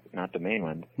Caribbean, not the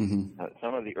mainland. Mm-hmm.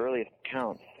 Some of the earliest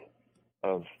accounts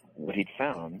of what he'd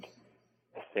found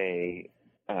say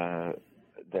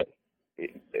that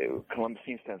Columbus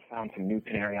seems to have found some new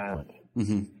Canary Islands.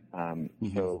 Mm-hmm.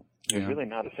 Mm-hmm. So there's really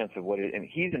not a sense of what it is. And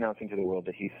he's announcing to the world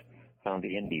that he's found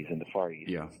the Indies in the Far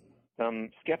East. Yeah. Some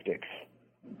skeptics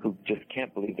who just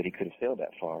can't believe that he could have sailed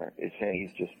that far is saying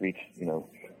he's just reached,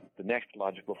 the next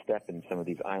logical step in some of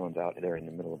these islands out there in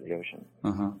the middle of the ocean.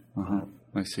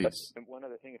 I see. But one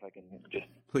other thing, if I can just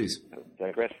please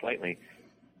digress slightly,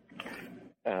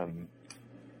 the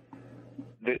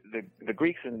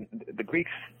Greeks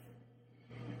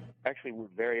actually were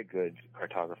very good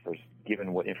cartographers,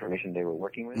 given what information they were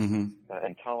working with, mm-hmm.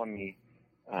 And Ptolemy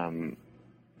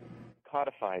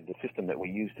codified the system that we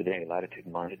use today, latitude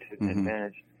and longitude, mm-hmm. and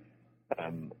managed,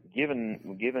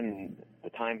 given the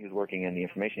time he was working and the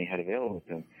information he had available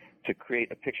to him, to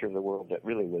create a picture of the world that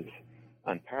really was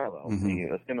unparalleled. Mm-hmm. He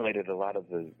assimilated a lot of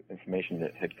the information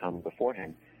that had come before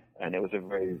him, and it was a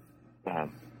very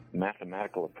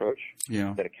mathematical approach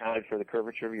that accounted for the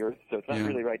curvature of the Earth. So it's not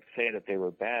really right to say that they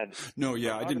were bad. No,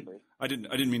 I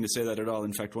didn't mean to say that at all.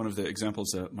 In fact, one of the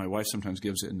examples that my wife sometimes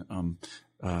gives in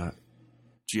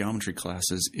geometry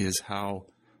classes is how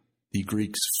the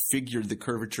Greeks figured the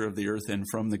curvature of the earth, and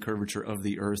from the curvature of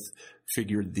the earth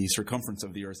figured the circumference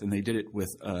of the earth, and they did it with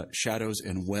shadows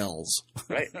and wells.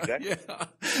 Right, exactly.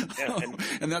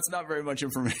 And that's not very much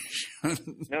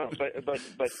information. No, but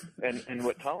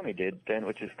what Ptolemy did then,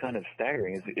 which is kind of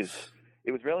staggering, is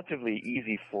it was relatively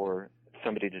easy for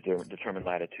somebody to determine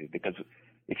latitude, because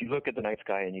if you look at the night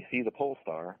sky and you see the pole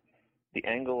star, the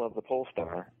angle of the pole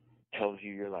star tells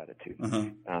you your latitude.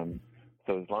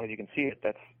 So as long as you can see it,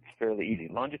 that's fairly easy.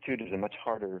 Longitude is a much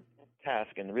harder task,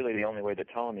 and really the only way that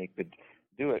Ptolemy could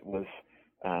do it was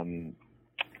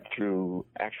through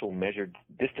actual measured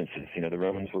distances. The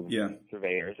Romans were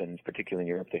surveyors, and particularly in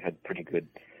Europe, they had pretty good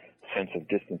sense of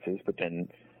distances. But then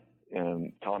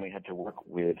Ptolemy had to work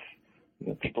with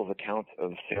people's accounts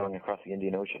of sailing across the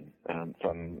Indian Ocean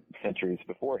from centuries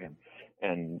before him,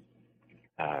 and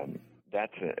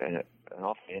that's an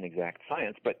awfully inexact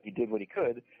science. But he did what he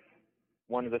could.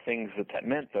 One of the things that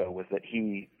meant, though, was that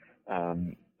he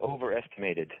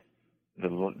overestimated the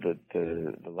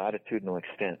latitudinal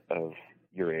extent of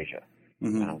Eurasia.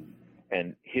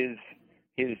 And his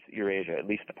Eurasia, at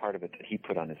least the part of it that he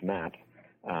put on his map,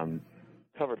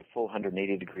 covered a full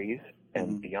 180 degrees.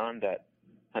 And beyond that,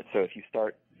 so if you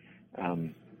start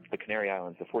the Canary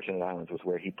Islands, the Fortunate Islands was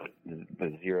where he put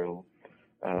the 0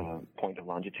 point of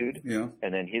longitude.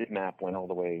 And then his map went all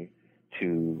the way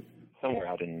to somewhere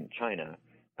out in China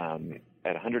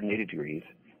at 180 degrees.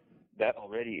 That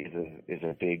already is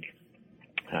a big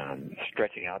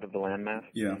stretching out of the landmass.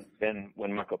 Then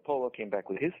when Marco Polo came back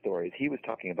with his stories, he was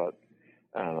talking about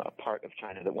a part of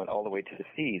China that went all the way to the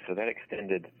sea. So that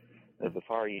extended the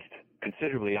Far East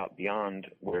considerably out beyond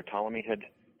where Ptolemy had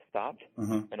stopped.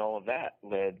 And all of that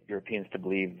led Europeans to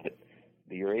believe that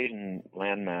the Eurasian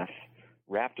landmass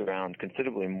wrapped around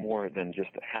considerably more than just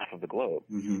half of the globe,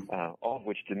 all of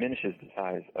which diminishes the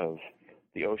size of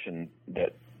the ocean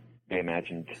that they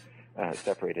imagined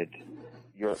separated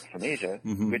Europe from Asia,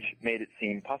 which made it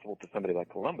seem possible to somebody like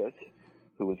Columbus,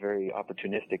 who was very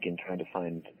opportunistic in trying to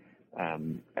find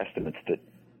estimates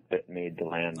that made the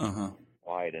land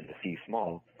wide and the sea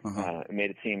small. It made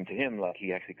it seem to him like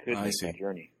he actually could make that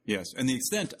journey. Yes, and the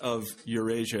extent of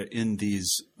Eurasia in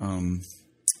these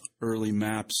early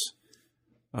maps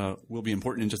will be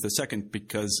important in just a second,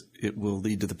 because it will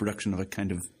lead to the production of a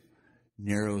kind of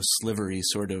narrow, slivery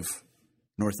sort of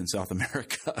North and South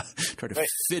America. Try to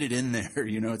fit it in there.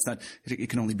 It's not. It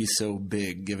can only be so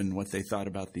big, given what they thought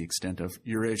about the extent of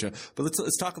Eurasia. But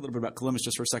let's talk a little bit about Columbus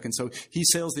just for a second. So he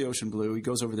sails the ocean blue. He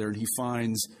goes over there and he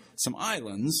finds some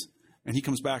islands, and he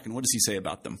comes back. And what does he say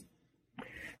about them?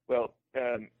 Well,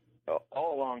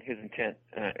 all along his intent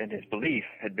and his belief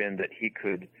had been that he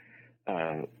could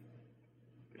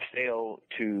sail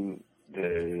to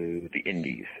the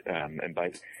Indies, and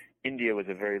by India was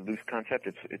a very loose concept.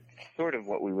 It's sort of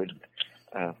what we would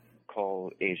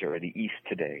call Asia or the East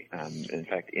today. In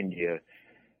fact, India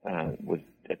was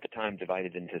at the time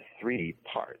divided into 3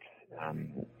 parts.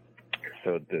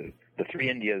 So the 3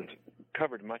 Indias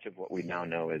covered much of what we now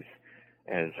know as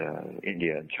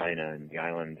India and China and the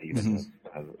islands even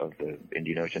of the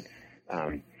Indian Ocean.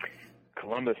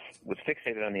 Columbus was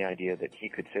fixated on the idea that he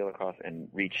could sail across and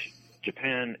reach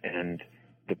Japan and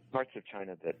the parts of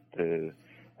China that the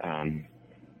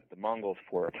Mongols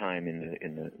for a time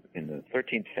in the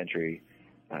 13th century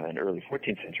and early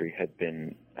 14th century had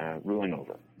been ruling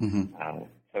over.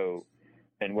 So,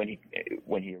 and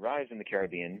when he arrives in the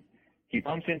Caribbean, he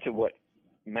bumps into what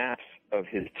maps of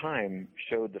his time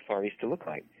showed the Far East to look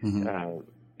like. An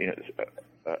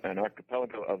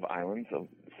archipelago of islands,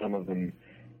 some of them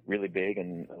really big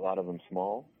and a lot of them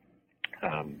small.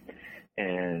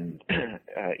 And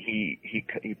he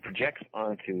projects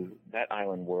onto that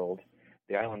island world,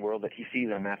 the island world that he sees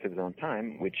on maps of his own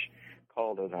time, which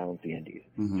call those islands the Indies.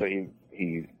 So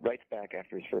he writes back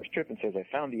after his first trip and says, "I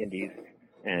found the Indies,"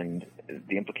 and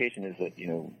the implication is that,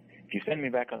 if you send me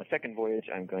back on a second voyage,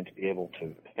 I'm going to be able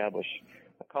to establish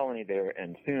a colony there,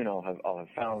 and soon I'll have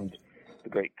found the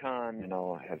Great Khan, and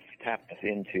I'll have tapped us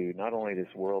into not only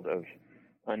this world of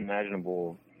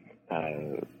unimaginable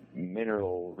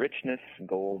mineral richness,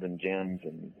 gold and gems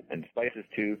and spices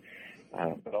too,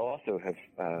 but I'll also have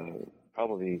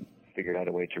probably figured out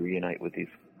a way to reunite with these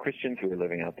Christians who are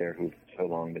living out there who've so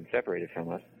long been separated from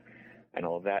us, and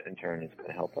all of that in turn is going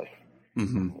to help us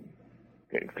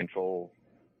control,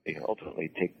 ultimately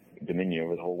take dominion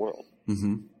over the whole world.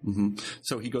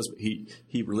 So he goes, he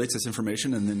relates this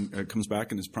information and then comes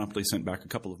back and is promptly sent back a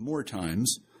couple of more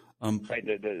times. Right.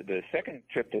 The second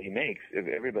trip that he makes,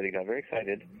 everybody got very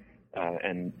excited,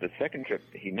 and the second trip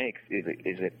he makes is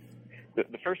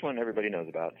the first one everybody knows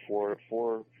about. Four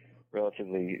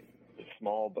relatively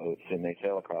small boats and they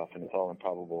sail across, and it's all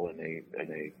improbable, and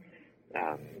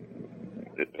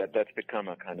that's become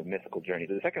a kind of mythical journey.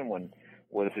 The second one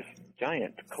was this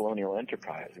giant colonial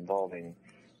enterprise involving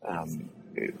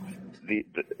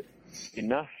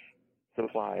enough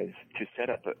supplies to set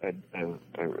up a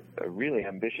really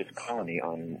ambitious colony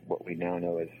on what we now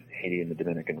know as Haiti and the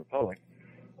Dominican Republic,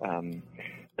 and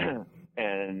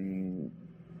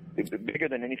bigger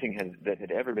than anything that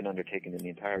had ever been undertaken in the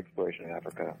entire exploration of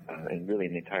Africa, and really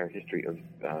in the entire history of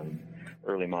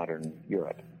early modern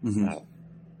Europe. Mm-hmm.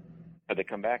 But they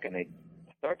come back and they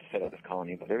start to set up this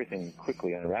colony, but everything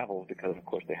quickly unravels because, of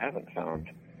course, they haven't found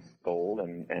gold,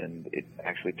 and it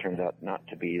actually turns out not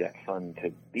to be that fun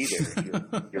to be there if you're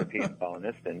a European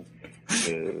colonist, and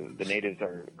the natives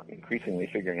are increasingly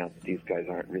figuring out that these guys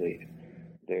aren't really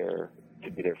there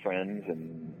to be their friends,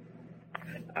 and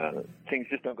things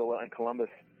just don't go well. And Columbus,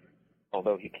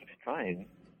 although he keeps trying,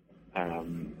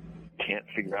 can't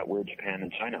figure out where Japan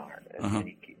and China are.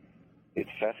 And it's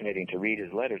fascinating to read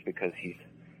his letters because you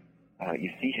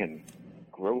see him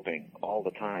groping all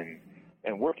the time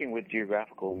and working with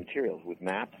geographical materials, with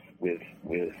maps, with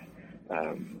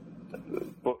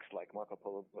books like Marco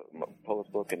Polo's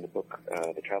book and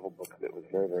the travel book that was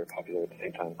very, very popular at the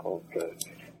same time called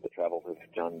The Travels of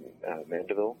John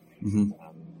Mandeville. Mm-hmm.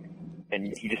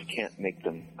 And he just can't make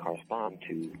them correspond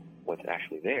to what's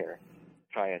actually there,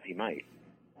 try as he might.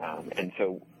 And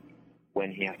so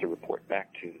when he has to report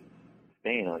back to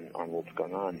Spain on what's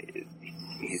going on,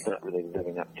 he's not really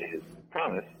living up to his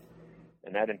promise.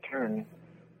 And that in turn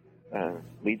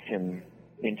leads him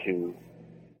into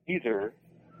either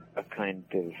a kind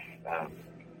of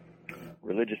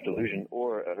religious delusion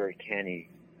or a very canny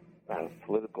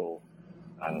political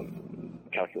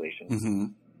calculation. Mm-hmm.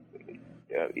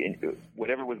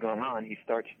 Whatever was going on, he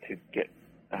starts to get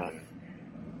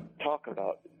talk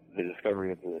about the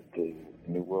discovery of the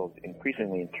New World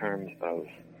increasingly in terms of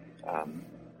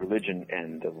religion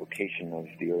and the location of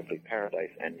the earthly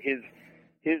paradise, and his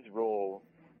role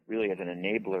really as an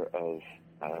enabler of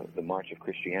the march of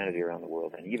Christianity around the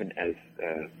world, and even as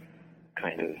a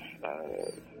kind of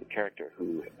character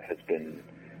who has been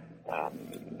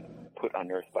put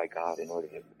on earth by God in order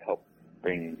to help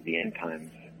bring the end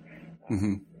times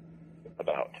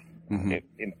about. Mm-hmm.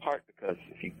 In part because,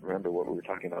 if you remember what we were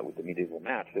talking about with the medieval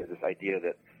maps, there's this idea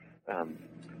that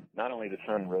not only the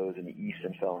sun rose in the east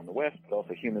and fell in the west, but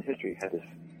also human history had this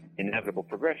inevitable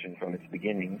progression from its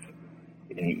beginnings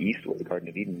in the east, where the Garden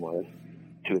of Eden was,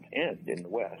 to its end in the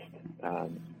west.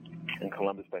 And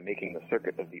Columbus, by making the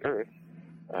circuit of the earth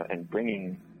and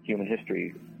bringing human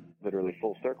history literally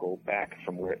full circle back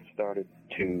from where it started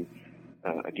to,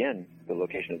 again, the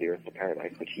location of the earth, the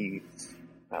paradise, which he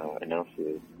announced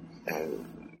to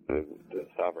the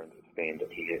sovereigns of Spain that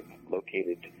he had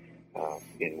located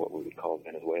in what we would call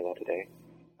Venezuela today,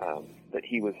 that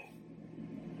he was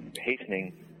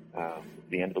hastening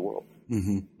the end of the world.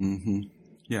 Mm-hmm. Mm-hmm.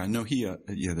 Yeah, no,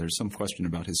 there's some question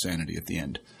about his sanity at the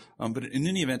end. But in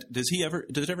any event, does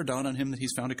it ever dawn on him that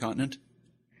he's found a continent?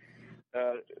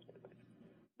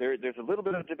 There's a little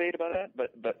bit of debate about that,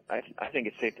 but I think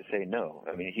it's safe to say no.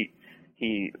 I mean,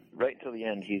 he right until the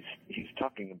end, he's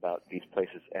talking about these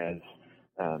places as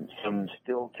some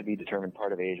still to be determined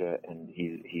part of Asia, and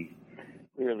he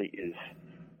clearly is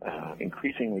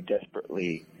increasingly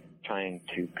desperately trying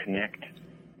to connect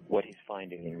what he's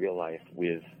finding in real life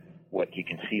with what he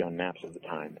can see on maps of the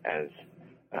time as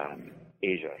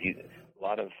Asia. He's a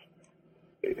lot of,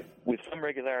 with some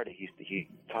regularity, he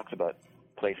talks about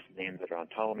place names that are on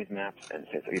Ptolemy's maps and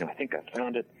says, I think I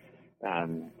found it.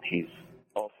 He's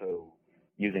also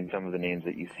using some of the names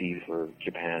that you see for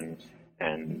Japan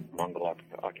and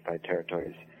Mongol-occupied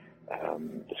territories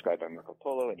described by Marco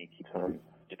Polo, and he keeps on.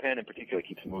 Japan, in particular,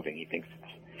 keeps moving. He thinks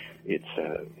it's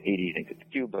Haiti. He thinks it's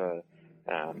Cuba.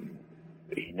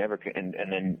 He never, and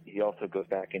then he also goes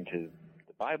back into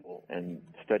the Bible and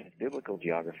studies biblical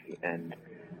geography and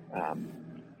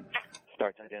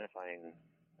starts identifying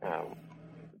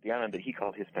the island that he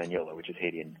called Hispaniola, which is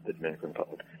Haiti and the Dominican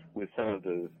Republic, with some of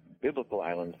the biblical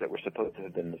islands that were supposed to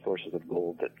have been the sources of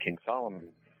gold that King Solomon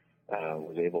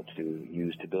was able to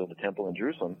use to build the temple in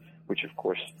Jerusalem, which of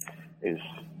course is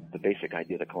the basic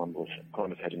idea that Columbus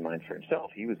had in mind for himself.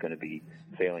 He was going to be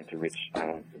sailing to rich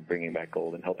islands and bringing back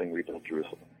gold and helping rebuild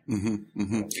Jerusalem. Mm-hmm,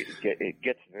 mm-hmm. It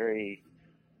gets very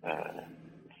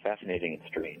fascinating and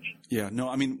strange. Yeah, no,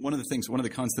 I mean, one of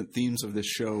the constant themes of this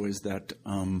show is that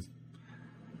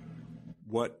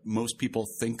what most people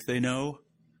think they know,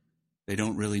 they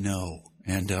don't really know.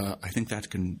 And I think that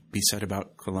can be said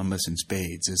about Columbus in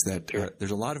spades, is that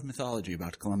there's a lot of mythology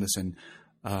about Columbus. And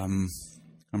I'm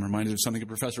reminded of something a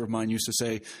professor of mine used to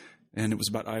say. and it was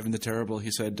about Ivan the Terrible.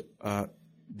 He said,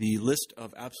 the list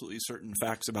of absolutely certain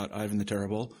facts about Ivan the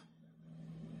Terrible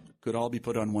could all be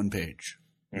put on one page.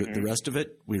 The rest of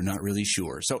it, we're not really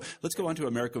sure. So let's go on to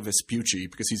Amerigo Vespucci,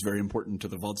 because he's very important to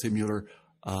the Waldseemüller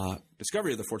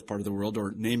discovery of the fourth part of the world,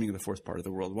 or naming of the fourth part of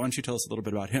the world. Why don't you tell us a little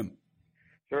bit about him?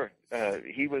 Sure.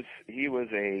 He was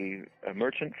a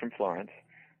merchant from Florence,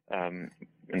 and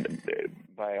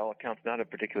by all accounts, not a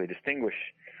particularly distinguished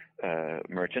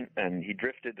merchant, and he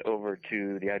drifted over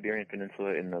to the Iberian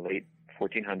Peninsula in the late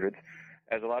 1400s,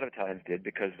 as a lot of Italians did,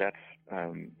 because that's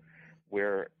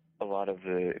where a lot of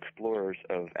the explorers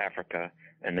of Africa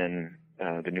and then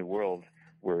the New World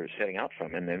were setting out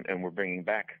from, and were bringing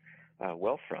back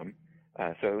wealth from.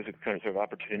 So it was a kind of sort of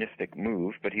opportunistic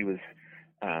move, but he was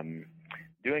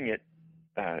doing it.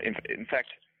 In fact,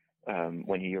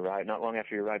 when he arrived, not long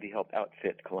after he arrived, he helped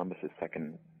outfit Columbus's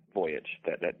second voyage,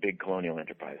 that big colonial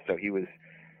enterprise. So he was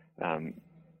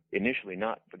initially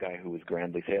not the guy who was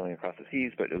grandly sailing across the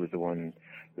seas, but it was the one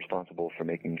responsible for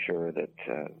making sure that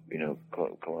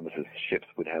Columbus's ships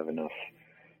would have enough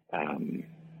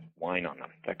wine on them,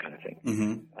 that kind of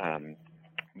thing.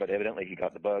 But evidently he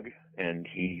got the bug, and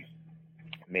he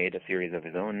made a series of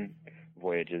his own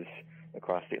voyages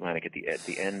across the Atlantic at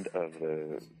the end of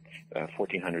the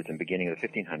 1400s and beginning of the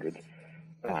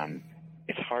 1500s.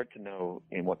 It's hard to know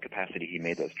in what capacity he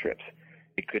made those trips.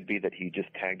 It could be that he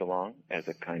just tagged along as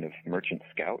a kind of merchant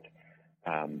scout.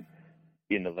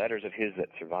 In the letters of his that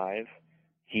survive,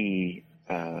 he,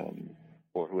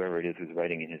 or whoever it is who's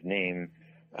writing in his name,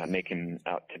 make him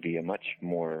out to be a much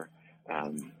more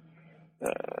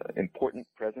important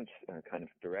presence, kind of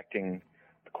directing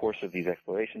the course of these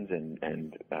explorations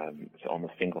and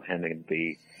almost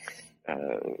single-handedly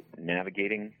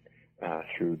navigating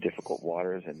through difficult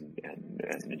waters and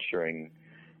ensuring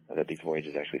that these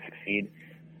voyages actually succeed.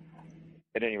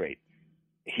 At any rate,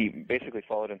 he basically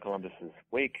followed in Columbus's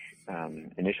wake,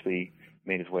 initially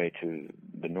made his way to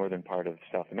the northern part of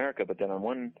South America, but then on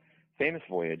one famous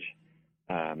voyage,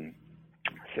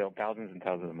 sailed thousands and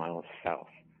thousands of miles south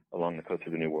along the coast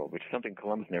of the New World, which is something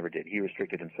Columbus never did. He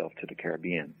restricted himself to the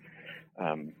Caribbean.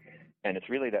 And it's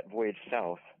really that voyage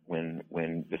south,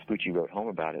 when Vespucci wrote home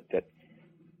about it, that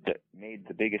made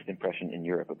the biggest impression in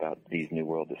Europe about these New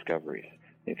World discoveries.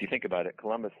 If you think about it,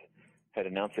 Columbus had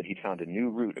announced that he'd found a new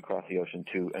route across the ocean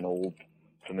to an old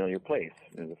familiar place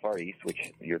in the Far East,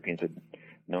 which Europeans had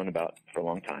known about for a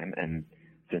long time. And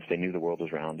since they knew the world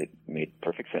was round, it made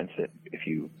perfect sense that if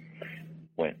you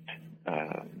went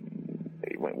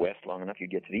west long enough,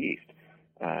 you'd get to the east.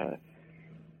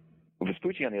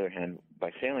 Vespucci, on the other hand,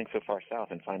 by sailing so far south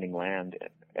and finding land,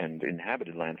 and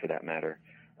inhabited land for that matter,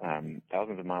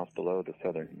 thousands of miles below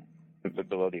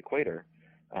the equator,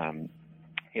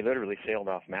 he literally sailed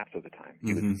off maps of the time.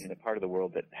 He was in a part of the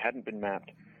world that hadn't been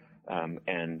mapped,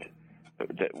 and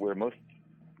that where most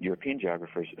European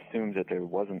geographers assumed that there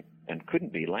wasn't and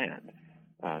couldn't be land.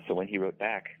 So when he wrote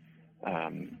back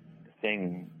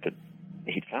saying that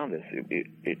he'd found this,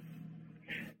 it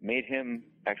made him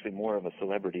actually more of a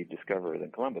celebrity discoverer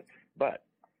than Columbus. But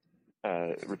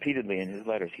repeatedly in his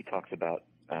letters, he talks about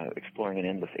exploring an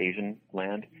endless Asian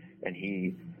land, and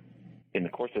he, in the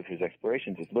course of his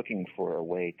explorations, is looking for a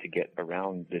way to get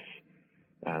around this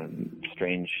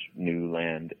strange new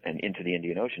land and into the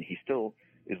Indian Ocean. He still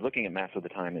is looking at maps of the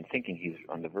time and thinking he's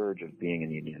on the verge of being in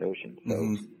the Indian Ocean.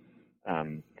 So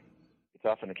it's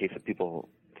often the case that people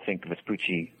think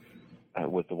Vespucci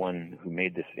was the one who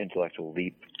made this intellectual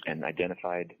leap and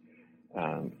identified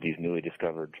these newly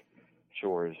discovered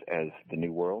shores as the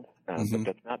New World, but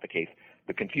that's not the case.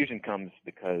 The confusion comes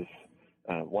because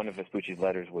one of Vespucci's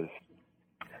letters was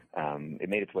it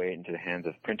made its way into the hands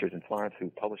of printers in Florence who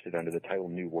published it under the title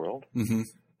New World,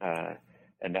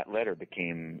 and that letter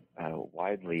became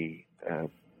widely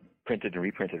printed and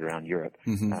reprinted around Europe.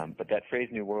 But that phrase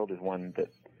New World is one that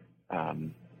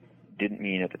didn't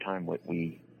mean at the time what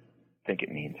we think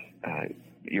it means.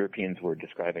 Europeans were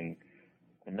describing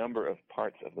a number of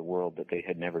parts of the world that they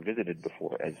had never visited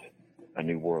before as a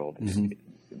new world.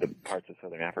 The parts of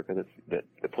southern Africa that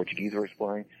the Portuguese were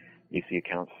exploring, you see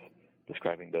accounts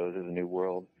describing those as a new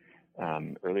world.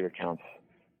 Earlier accounts,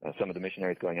 some of the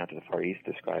missionaries going out to the Far East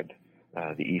described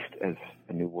the East as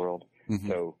a new world.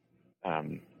 So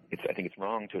I think it's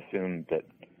wrong to assume that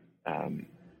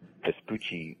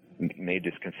Vespucci made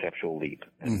this conceptual leap,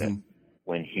 and that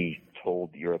when he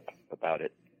told Europe about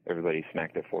it, everybody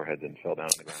smacked their foreheads and fell down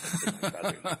on the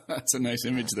ground. That's a nice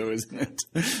image, though, isn't it?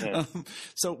 Yeah.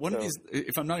 So one of these,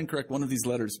 if I'm not incorrect, one of these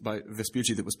letters by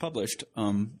Vespucci that was published,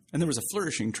 and there was a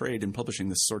flourishing trade in publishing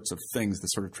this sorts of things,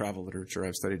 this sort of travel literature.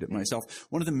 I've studied it myself.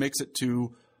 One of them makes it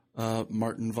to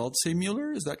Martin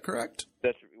Waldseemüller. Is that correct?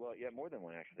 That's more than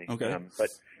one actually. Okay.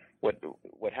 But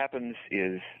what happens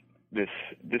is this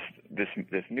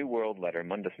New World letter,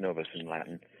 Mundus Novus in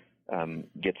Latin,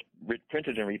 gets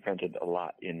printed and reprinted a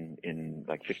lot in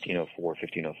like 1504,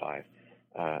 1505,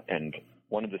 and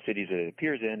one of the cities that it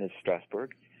appears in is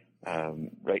Strasbourg,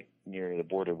 right near the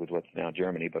border with what's now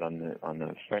Germany, but on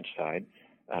the French side.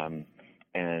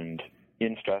 And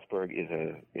in Strasbourg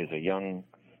is a young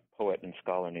poet and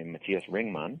scholar named Matthias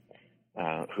Ringmann,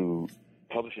 who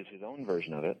publishes his own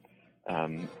version of it,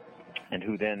 and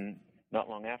who then, not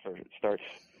long after, starts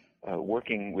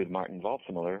working with Martin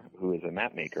Waldseemüller, who is a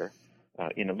map maker,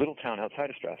 in a little town outside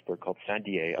of Strasbourg called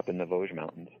Saint-Dié up in the Vosges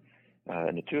Mountains.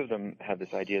 And the two of them have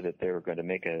this idea that they were going to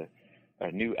make a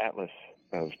new atlas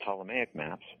of Ptolemaic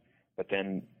maps, but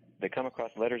then they come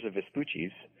across letters of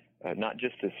Vespucci's, not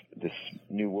just this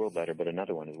New World letter, but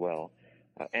another one as well.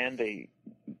 And they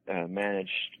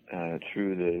managed,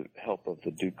 through the help of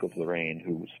the Duke of Lorraine,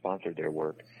 who sponsored their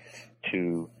work,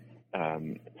 to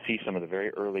see some of the very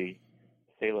early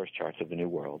sailors' charts of the New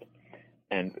World.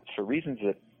 And for reasons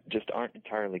that just aren't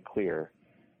entirely clear,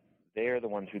 they are the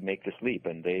ones who make this leap,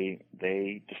 and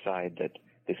they decide that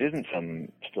this isn't some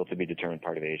still to be determined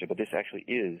part of Asia, but this actually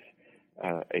is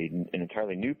an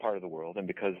entirely new part of the world. And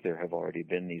because there have already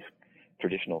been these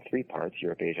traditional three parts,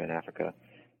 Europe, Asia, and Africa,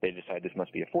 they decide this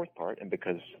must be a fourth part. And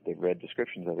because they've read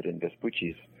descriptions of it in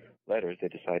Vespucci's letters, they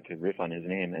decide to riff on his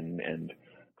name and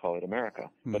call it America.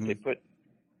 Mm-hmm. But they put,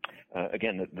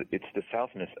 again, it's the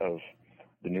southness of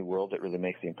the New World that really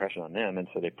makes the impression on them. And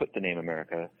so they put the name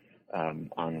America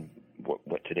on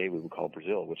what today we would call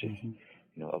Brazil, which is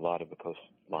a lot of the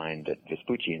coastline that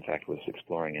Vespucci, in fact, was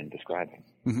exploring and describing.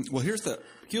 Mm-hmm. Well, here's the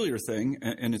peculiar thing,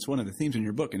 and it's one of the themes in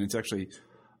your book, and it's actually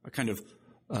a kind of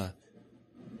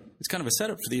it's kind of a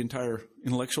setup for the entire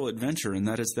intellectual adventure, and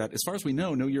that is that, as far as we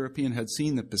know, no European had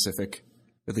seen the Pacific,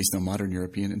 at least no modern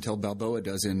European, until Balboa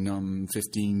does in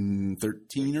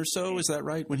 1513 or so. Is that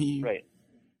right? Right.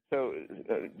 So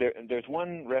there's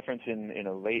one reference in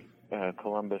a late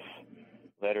Columbus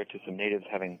letter to some natives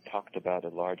having talked about a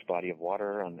large body of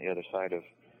water on the other side of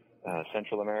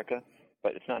Central America,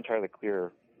 but it's not entirely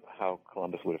clear how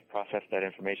Columbus would have processed that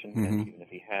information, and even if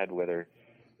he had, whether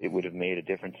it would have made a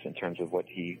difference in terms of what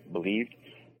he believed.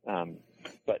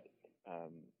 But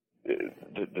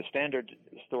the standard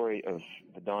story of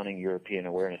the dawning European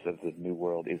awareness of the New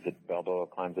World is that Balboa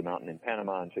climbs a mountain in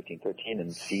Panama in 1513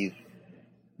 and sees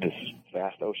this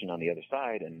vast ocean on the other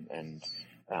side, and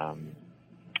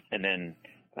then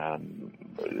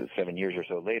 7 years or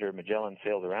so later, Magellan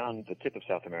sailed around the tip of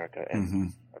South America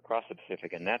and across the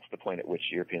Pacific, and that's the point at which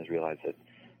Europeans realized that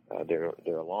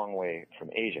they're a long way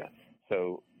from Asia.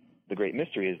 So the great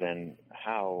mystery is then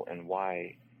how and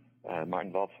why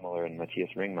Martin Waldseemüller and Matthias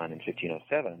Ringmann in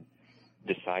 1507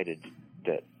 decided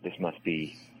that this must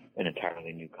be an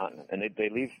entirely new continent. And they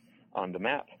leave on the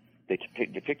map, they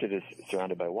depict it as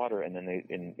surrounded by water, and then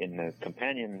in the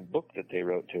companion book that they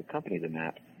wrote to accompany the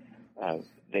map,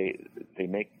 they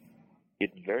make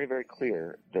it very, very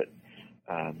clear that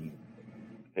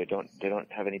they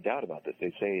don't have any doubt about this.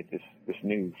 They say this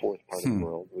new fourth part of the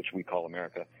world, which we call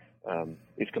America,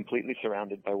 is completely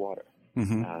surrounded by water.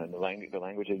 And the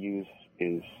language they use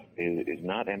is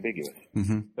not ambiguous.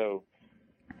 So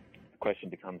the question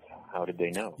becomes, how did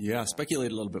they know? Yeah,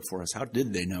 speculate a little bit for us. How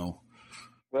did they know?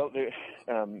 Well,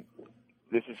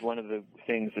 this is one of the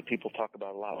things that people talk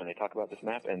about a lot when they talk about this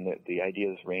map, and the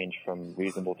ideas range from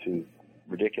reasonable to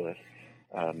ridiculous.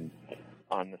 On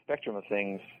the spectrum of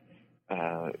things,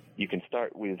 you can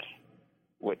start with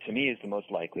what to me is the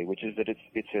most likely, which is that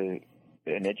it's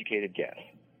an educated guess.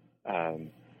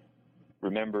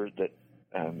 Remember that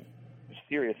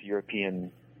serious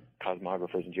European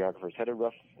cosmographers and geographers had a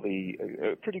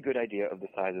pretty good idea of the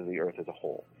size of the Earth as a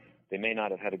whole. They may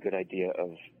not have had a good idea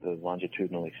of the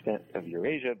longitudinal extent of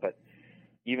Eurasia, but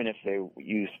even if they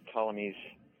used Ptolemy's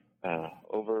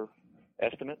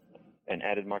overestimate and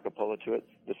added Marco Polo to it,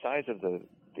 the size of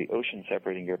the ocean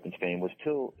separating Europe and Spain was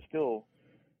still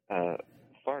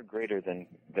far greater than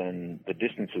the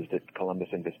distances that Columbus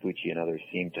and Vespucci and others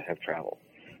seem to have traveled.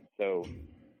 So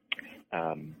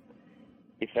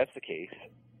if that's the case,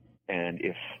 and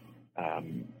if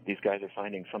these guys are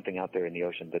finding something out there in the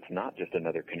ocean that's not just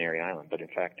another Canary Island, but in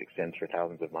fact extends for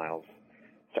thousands of miles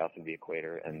south of the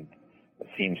equator and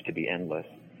seems to be endless,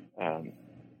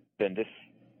 then this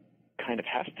kind of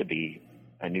has to be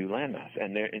a new landmass.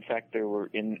 And there were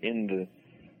in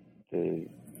the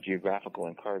geographical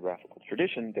and cartographical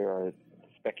tradition, there are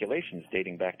speculations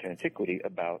dating back to antiquity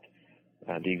about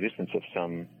the existence of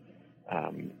some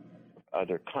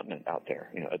other continent out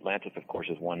there. Atlantis, of course,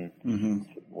 is one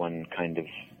kind of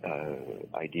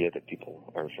idea that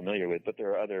people are familiar with, but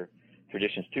there are other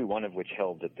traditions too, one of which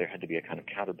held that there had to be a kind of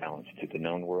counterbalance to the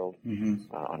known world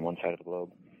on one side of the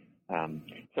globe.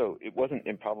 So it wasn't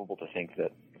improbable to think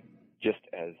that just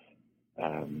as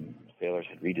sailors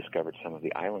had rediscovered some of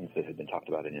the islands that had been talked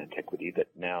about in antiquity, that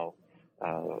now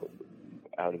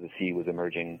out of the sea was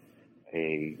emerging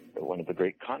one of the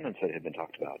great continents that had been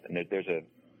talked about. And there's a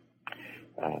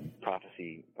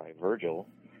prophecy by Virgil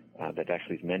that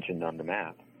actually is mentioned on the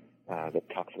map that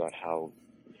talks about how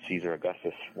Caesar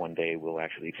Augustus one day will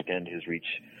actually extend his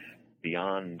reach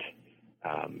beyond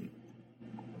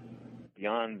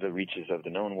the reaches of the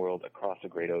known world across a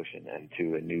great ocean and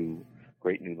to a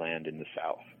great new land in the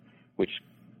south, which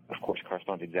of course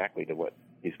corresponds exactly to what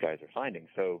these guys are finding.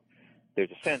 So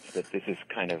there's a sense that this is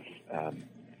kind of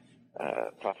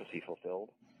prophecy fulfilled,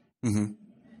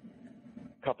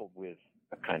 coupled with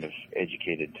a kind of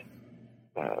educated,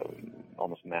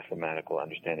 almost mathematical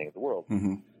understanding of the world.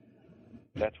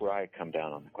 That's where I come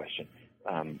down on the question.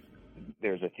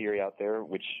 There's a theory out there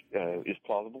which is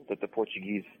plausible, that the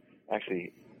Portuguese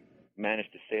actually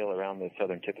managed to sail around the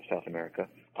southern tip of South America,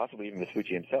 possibly even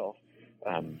Vespucci himself,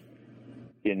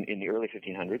 in the early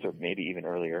 1500s or maybe even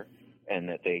earlier, and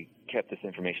that they kept this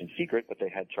information secret, but they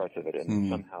had charts of it, and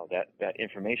somehow that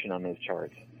information on those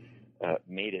charts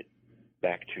made it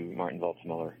back to Martin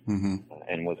Waldseemüller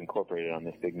and was incorporated on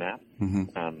this big map.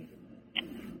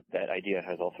 That idea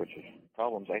has all sorts of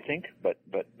problems, I think, but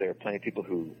there are plenty of people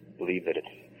who believe that it's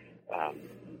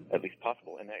at least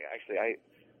possible. And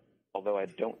although I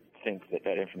don't think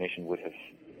that information would have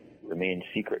remained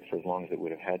secret for as long as it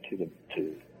would have had to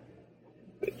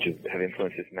have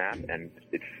influenced this map, and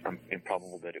it's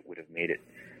improbable that it would have made it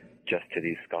just to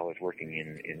these scholars working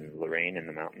in Lorraine in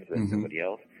the mountains than somebody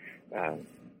else. I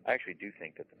actually do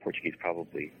think that the Portuguese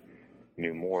probably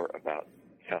knew more about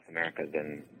South America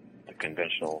than the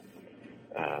conventional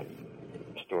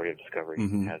story of discovery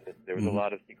has it. There was a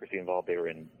lot of secrecy involved. They were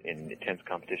in intense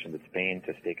competition with Spain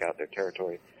to stake out their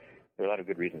territory. There are a lot of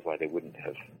good reasons why they wouldn't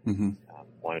have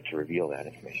wanted to reveal that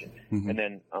information. And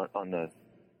then on the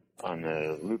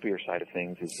loopier side of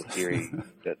things is the theory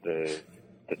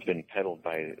that's been peddled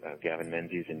by Gavin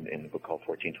Menzies in the book called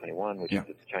 1421, which is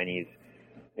that the Chinese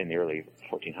in the early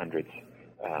 1400s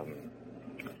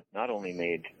not only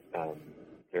made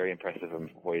very impressive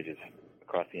voyages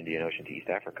across the Indian Ocean to East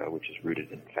Africa, which is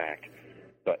rooted in fact,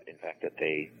 but in fact that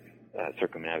they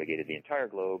circumnavigated the entire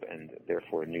globe and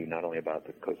therefore knew not only about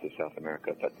the coast of South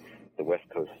America, but the west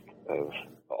coast of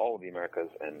all of the Americas,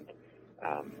 and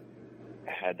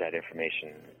had that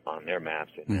information on their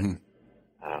maps and then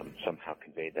somehow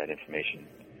conveyed that information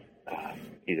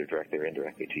either directly or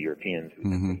indirectly to Europeans who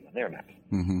then put it on their maps.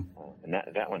 And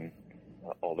that one,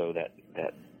 although that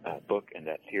book and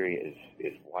that theory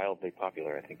is wildly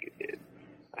popular, I think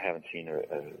I haven't seen a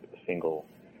single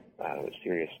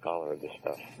serious scholar of this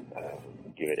stuff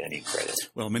give it any credit.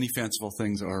 Well, many fanciful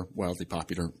things are wildly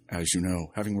popular, as you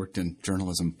know, having worked in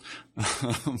journalism.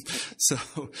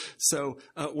 So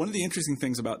one of the interesting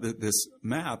things about this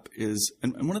map is,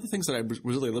 and one of the things that I was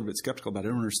really a little bit skeptical about, I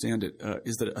don't understand it,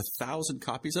 is that 1,000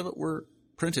 copies of it were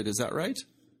printed. Is that right?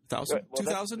 1,000?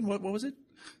 2,000? What was it?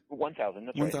 1,000,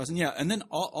 that's 1,000, yeah. And then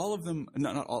all of them,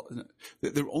 not all,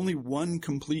 there only one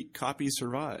complete copy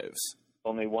survives.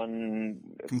 Only one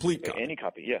complete copy. Any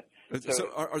copy, yeah.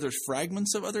 So are there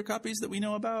fragments of other copies that we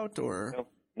know about, or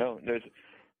no?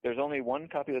 There's only one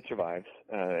copy that survives,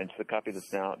 and it's the copy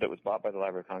that was bought by the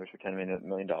Library of Congress for $10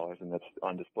 million, and that's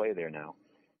on display there now.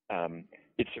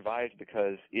 It survived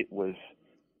because it was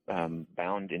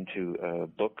bound into a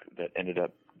book that ended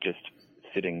up just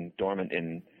sitting dormant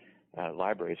in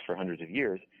libraries for hundreds of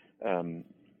years.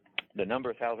 The number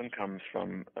 1,000 comes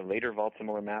from a later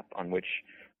Waldseemüller map on which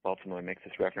Waldseemüller makes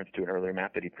this reference to an earlier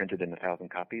map that he printed in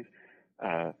 1,000 copies.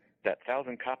 That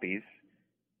 1,000 copies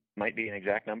might be an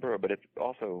exact number, but it's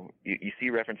also, you see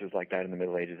references like that in the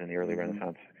Middle Ages and the early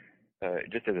Renaissance,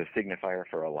 just as a signifier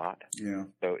for a lot. Yeah.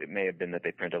 So it may have been that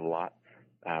they printed a lot,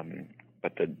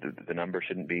 but the number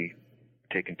shouldn't be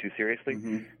taken too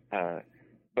seriously.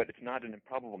 But it's not an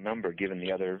improbable number given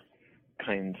the other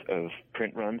kinds of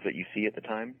print runs that you see at the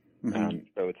time.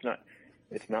 So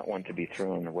it's not one to be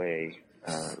thrown away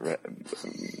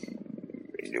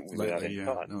without any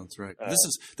thought. No, that's right. This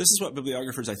is what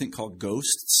bibliographers, I think, call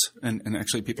ghosts, and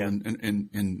actually people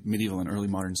in medieval and early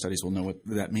modern studies will know what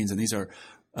that means. And these are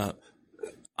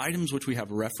items which we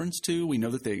have reference to. We know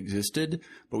that they existed,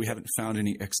 but we haven't found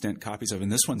any extant copies of.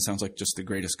 And this one sounds like just the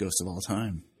greatest ghost of all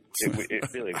time. It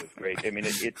really was great. I mean,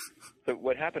 so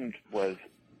what happened was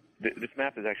this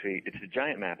map is actually, it's a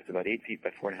giant map. It's about 8 feet by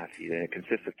 4.5 feet, and it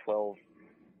consists of 12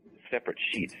 separate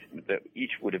sheets that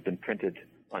each would have been printed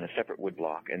on a separate wood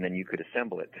block, and then you could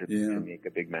assemble it to make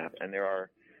a big map. And there are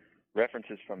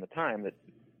references from the time that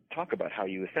talk about how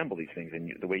you assemble these things.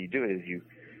 And the way you do it is you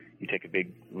take a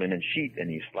big linen sheet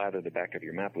and you slather the back of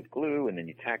your map with glue, and then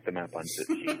you tack the map onto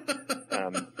the sheet,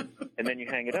 and then you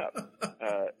hang it up.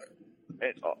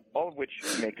 All of which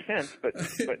makes sense, but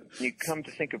you come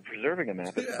to think of preserving a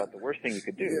map, it's about the worst thing you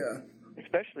could do,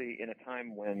 especially in a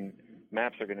time when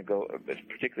maps are going to go,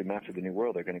 particularly maps of the New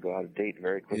World, are going to go out of date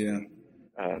very quickly.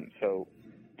 So,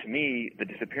 to me, the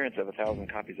disappearance of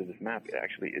 1,000 copies of this map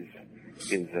actually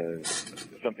is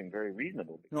something very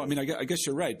reasonable. No, I mean, I guess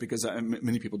you're right, because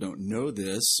many people don't know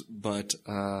this, but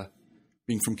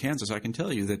being from Kansas, I can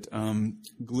tell you that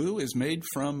glue is made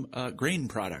from grain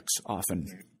products often,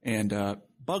 and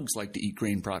bugs like to eat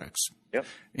grain products. Yep.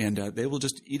 And they will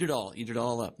just eat it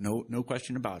all up. No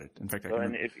question about it. In fact,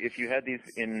 and if you had these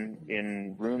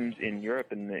in rooms in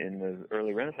Europe in the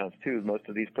early Renaissance too, most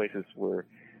of these places were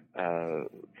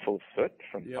full of soot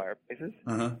from fireplaces,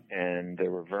 and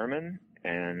there were vermin,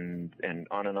 and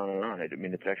on and on and on. I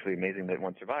mean, it's actually amazing that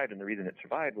one survived, and the reason it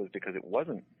survived was because it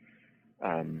wasn't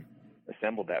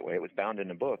assembled that way. It was bound in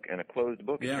a book, and a closed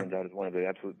book, it turns out, is one of the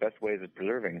absolute best ways of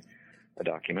preserving a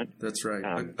document. That's right.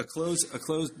 A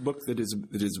closed book that is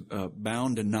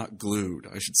bound and not glued,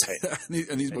 I should say. Right.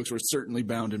 And these books were certainly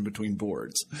bound in between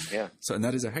boards. Yeah. So, and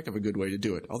that is a heck of a good way to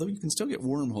do it. Although you can still get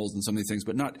wormholes in some of these things,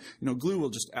 but not, glue will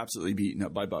just absolutely be eaten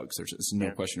up by bugs. There's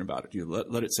no question about it. You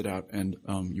let it sit out, and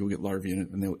you'll get larvae in it,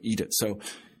 and they'll eat it. So,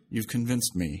 you've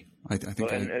convinced me. I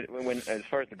think. When as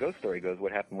far as the ghost story goes,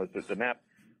 what happened was that the map,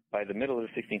 by the middle of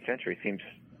the 16th century,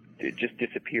 it just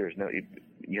disappears. No,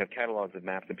 you have catalogs of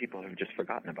maps, and people have just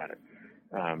forgotten about it.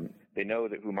 They know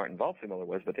who Martin Waldseemüller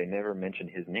was, but they never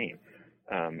mentioned his name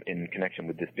in connection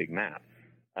with this big map.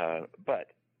 But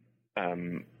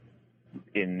in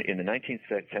the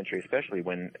 19th century, especially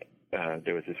when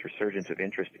there was this resurgence of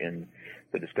interest in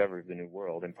the discovery of the New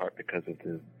World, in part because of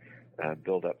the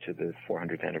build-up to the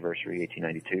 400th anniversary,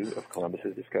 1892, of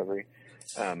Columbus's discovery,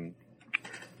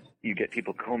 you get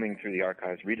people combing through the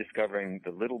archives, rediscovering the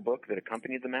little book that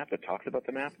accompanied the map, that talks about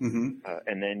the map,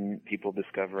 and then people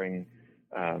discovering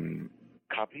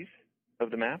copies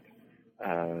of the map.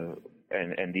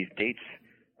 And these dates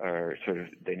are sort of,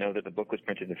 they know that the book was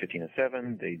printed in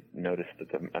 1507. They notice that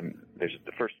there's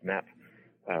the first map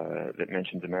that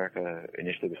mentions America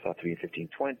initially was thought to be in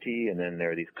 1520, and then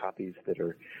there are these copies that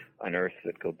are unearthed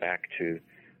that go back to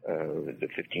the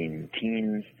 15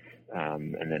 teens.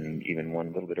 And then even one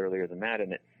a little bit earlier than that,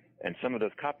 and some of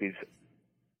those copies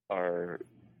are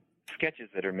sketches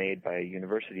that are made by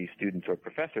university students or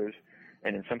professors,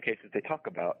 and in some cases they talk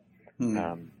about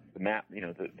the map,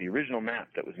 the original map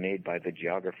that was made by the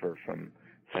geographer from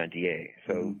Saint-Dié.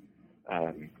 So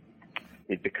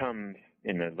it becomes,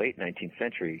 in the late 19th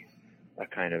century, a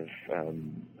kind of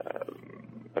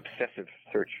obsessive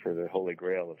search for the Holy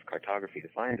Grail of cartography to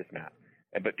find this map,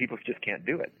 but people just can't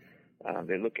do it.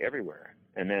 They look everywhere.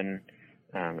 And then,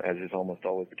 as is almost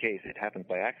always the case, it happens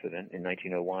by accident. In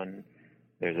 1901,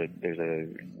 there's a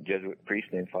Jesuit priest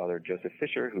named Father Joseph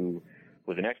Fisher, who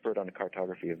was an expert on the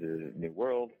cartography of the New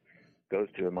World, goes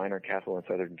to a minor castle in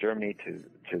southern Germany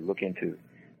to look into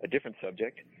a different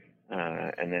subject.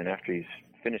 And then after he's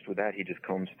finished with that, he just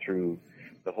combs through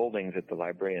the holdings at the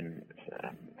library and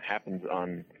happens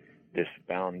on this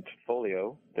bound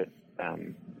folio that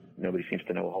nobody seems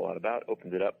to know a whole lot about,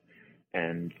 opens it up,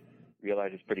 and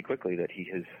realizes pretty quickly that he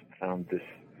has found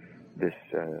this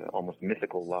almost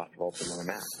mythical lost Waldseemüller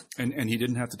map. And he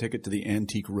didn't have to take it to the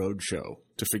Antique Roadshow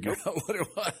to figure out what it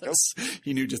was. Nope.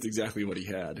 He knew just exactly what he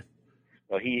had.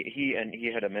 Well,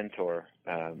 he had a mentor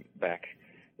back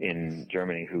in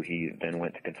Germany who he then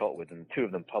went to consult with, and the two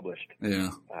of them published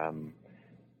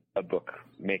a book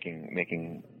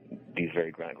making these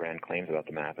very grand claims about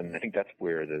the map. And I think that's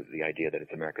where the idea that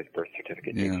it's America's birth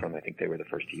certificate came from. I think they were the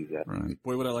first to use that. Right.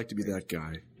 Boy, would I like to be that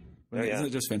guy. Isn't it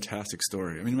just a fantastic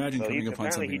story? I mean, imagine coming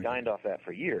upon something. Apparently he dined off that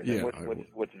for years. Yeah, and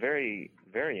what's very,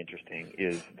 very interesting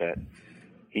is that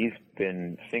he's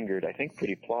been fingered, I think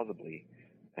pretty plausibly,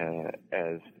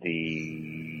 as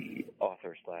the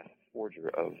author/forger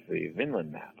of the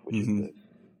Vinland map, which is the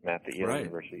map that Yale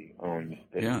University owns,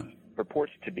 that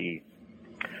purports to be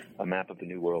a map of the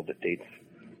New World that dates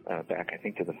back, I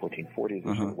think, to the 1440s,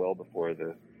 which is well before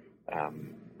the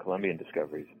Columbian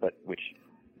discoveries, but which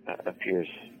appears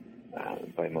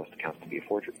by most accounts to be a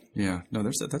forgery. Yeah, no,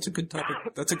 that's a good topic.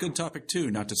 That's a good topic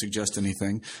too. Not to suggest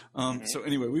anything. So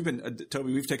anyway,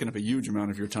 Toby, we've taken up a huge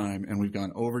amount of your time, and we've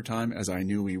gone over time, as I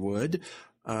knew we would.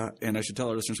 And I should tell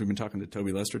our listeners we've been talking to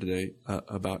Toby Lester today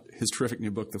about his terrific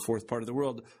new book, The Fourth Part of the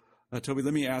World. Toby,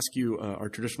 let me ask you our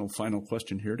traditional final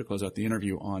question here to close out the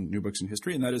interview on New Books in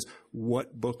History, and that is,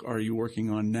 what book are you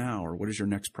working on now, or what is your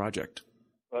next project?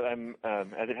 Well, I'm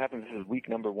as it happens, this is week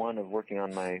number 1 of working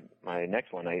on my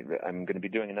next one. I'm going to be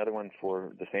doing another one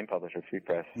for the same publisher, Free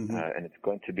Press, and it's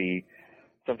going to be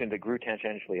something that grew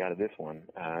tangentially out of this one.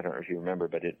 I don't know if you remember,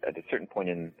 but at a certain point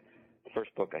in the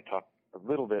first book, I talked a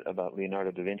little bit about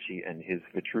Leonardo da Vinci and his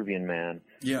Vitruvian Man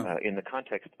in the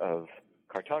context of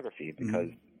cartography, because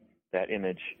that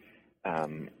image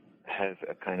has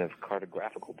a kind of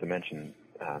cartographical dimension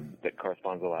that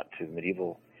corresponds a lot to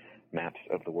medieval maps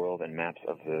of the world and maps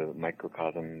of the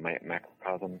microcosm,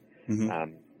 macrocosm.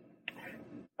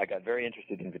 I got very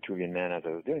interested in Vitruvian Man as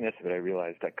I was doing this, but I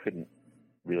realized I couldn't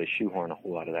really shoehorn a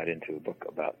whole lot of that into a book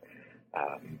about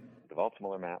the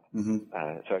Waldseemüller map.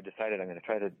 So I've decided I'm going to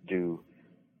try to do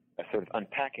a sort of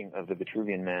unpacking of the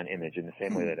Vitruvian Man image in the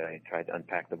same way that I tried to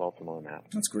unpack the Waldseemüller map.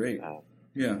 That's great.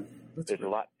 There's a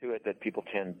lot to it that people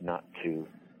tend not to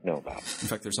know about. In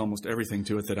fact, there's almost everything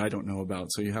to it that I don't know about.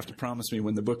 So you have to promise me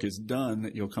when the book is done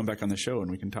that you'll come back on the show and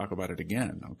we can talk about it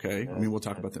again. Okay? I mean, we'll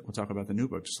talk about the new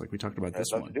book just like we talked about this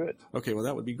one. I'd love to do it. Okay, well,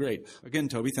 that would be great. Again,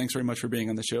 Toby, thanks very much for being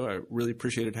on the show. I really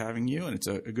appreciated having you, and it's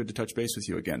a good to touch base with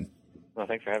you again. Well,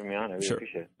 thanks for having me on. I really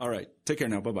appreciate it. All right. Take care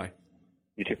now. Bye-bye.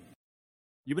 You too.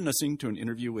 You've been listening to an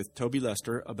interview with Toby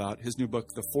Lester about his new book,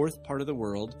 The Fourth Part of the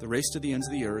World, The Race to the Ends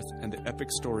of the Earth, and the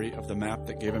Epic Story of the Map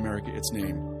That Gave America Its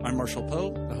Name. I'm Marshall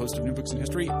Poe, the host of New Books in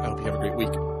History. I hope you have a great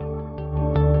week.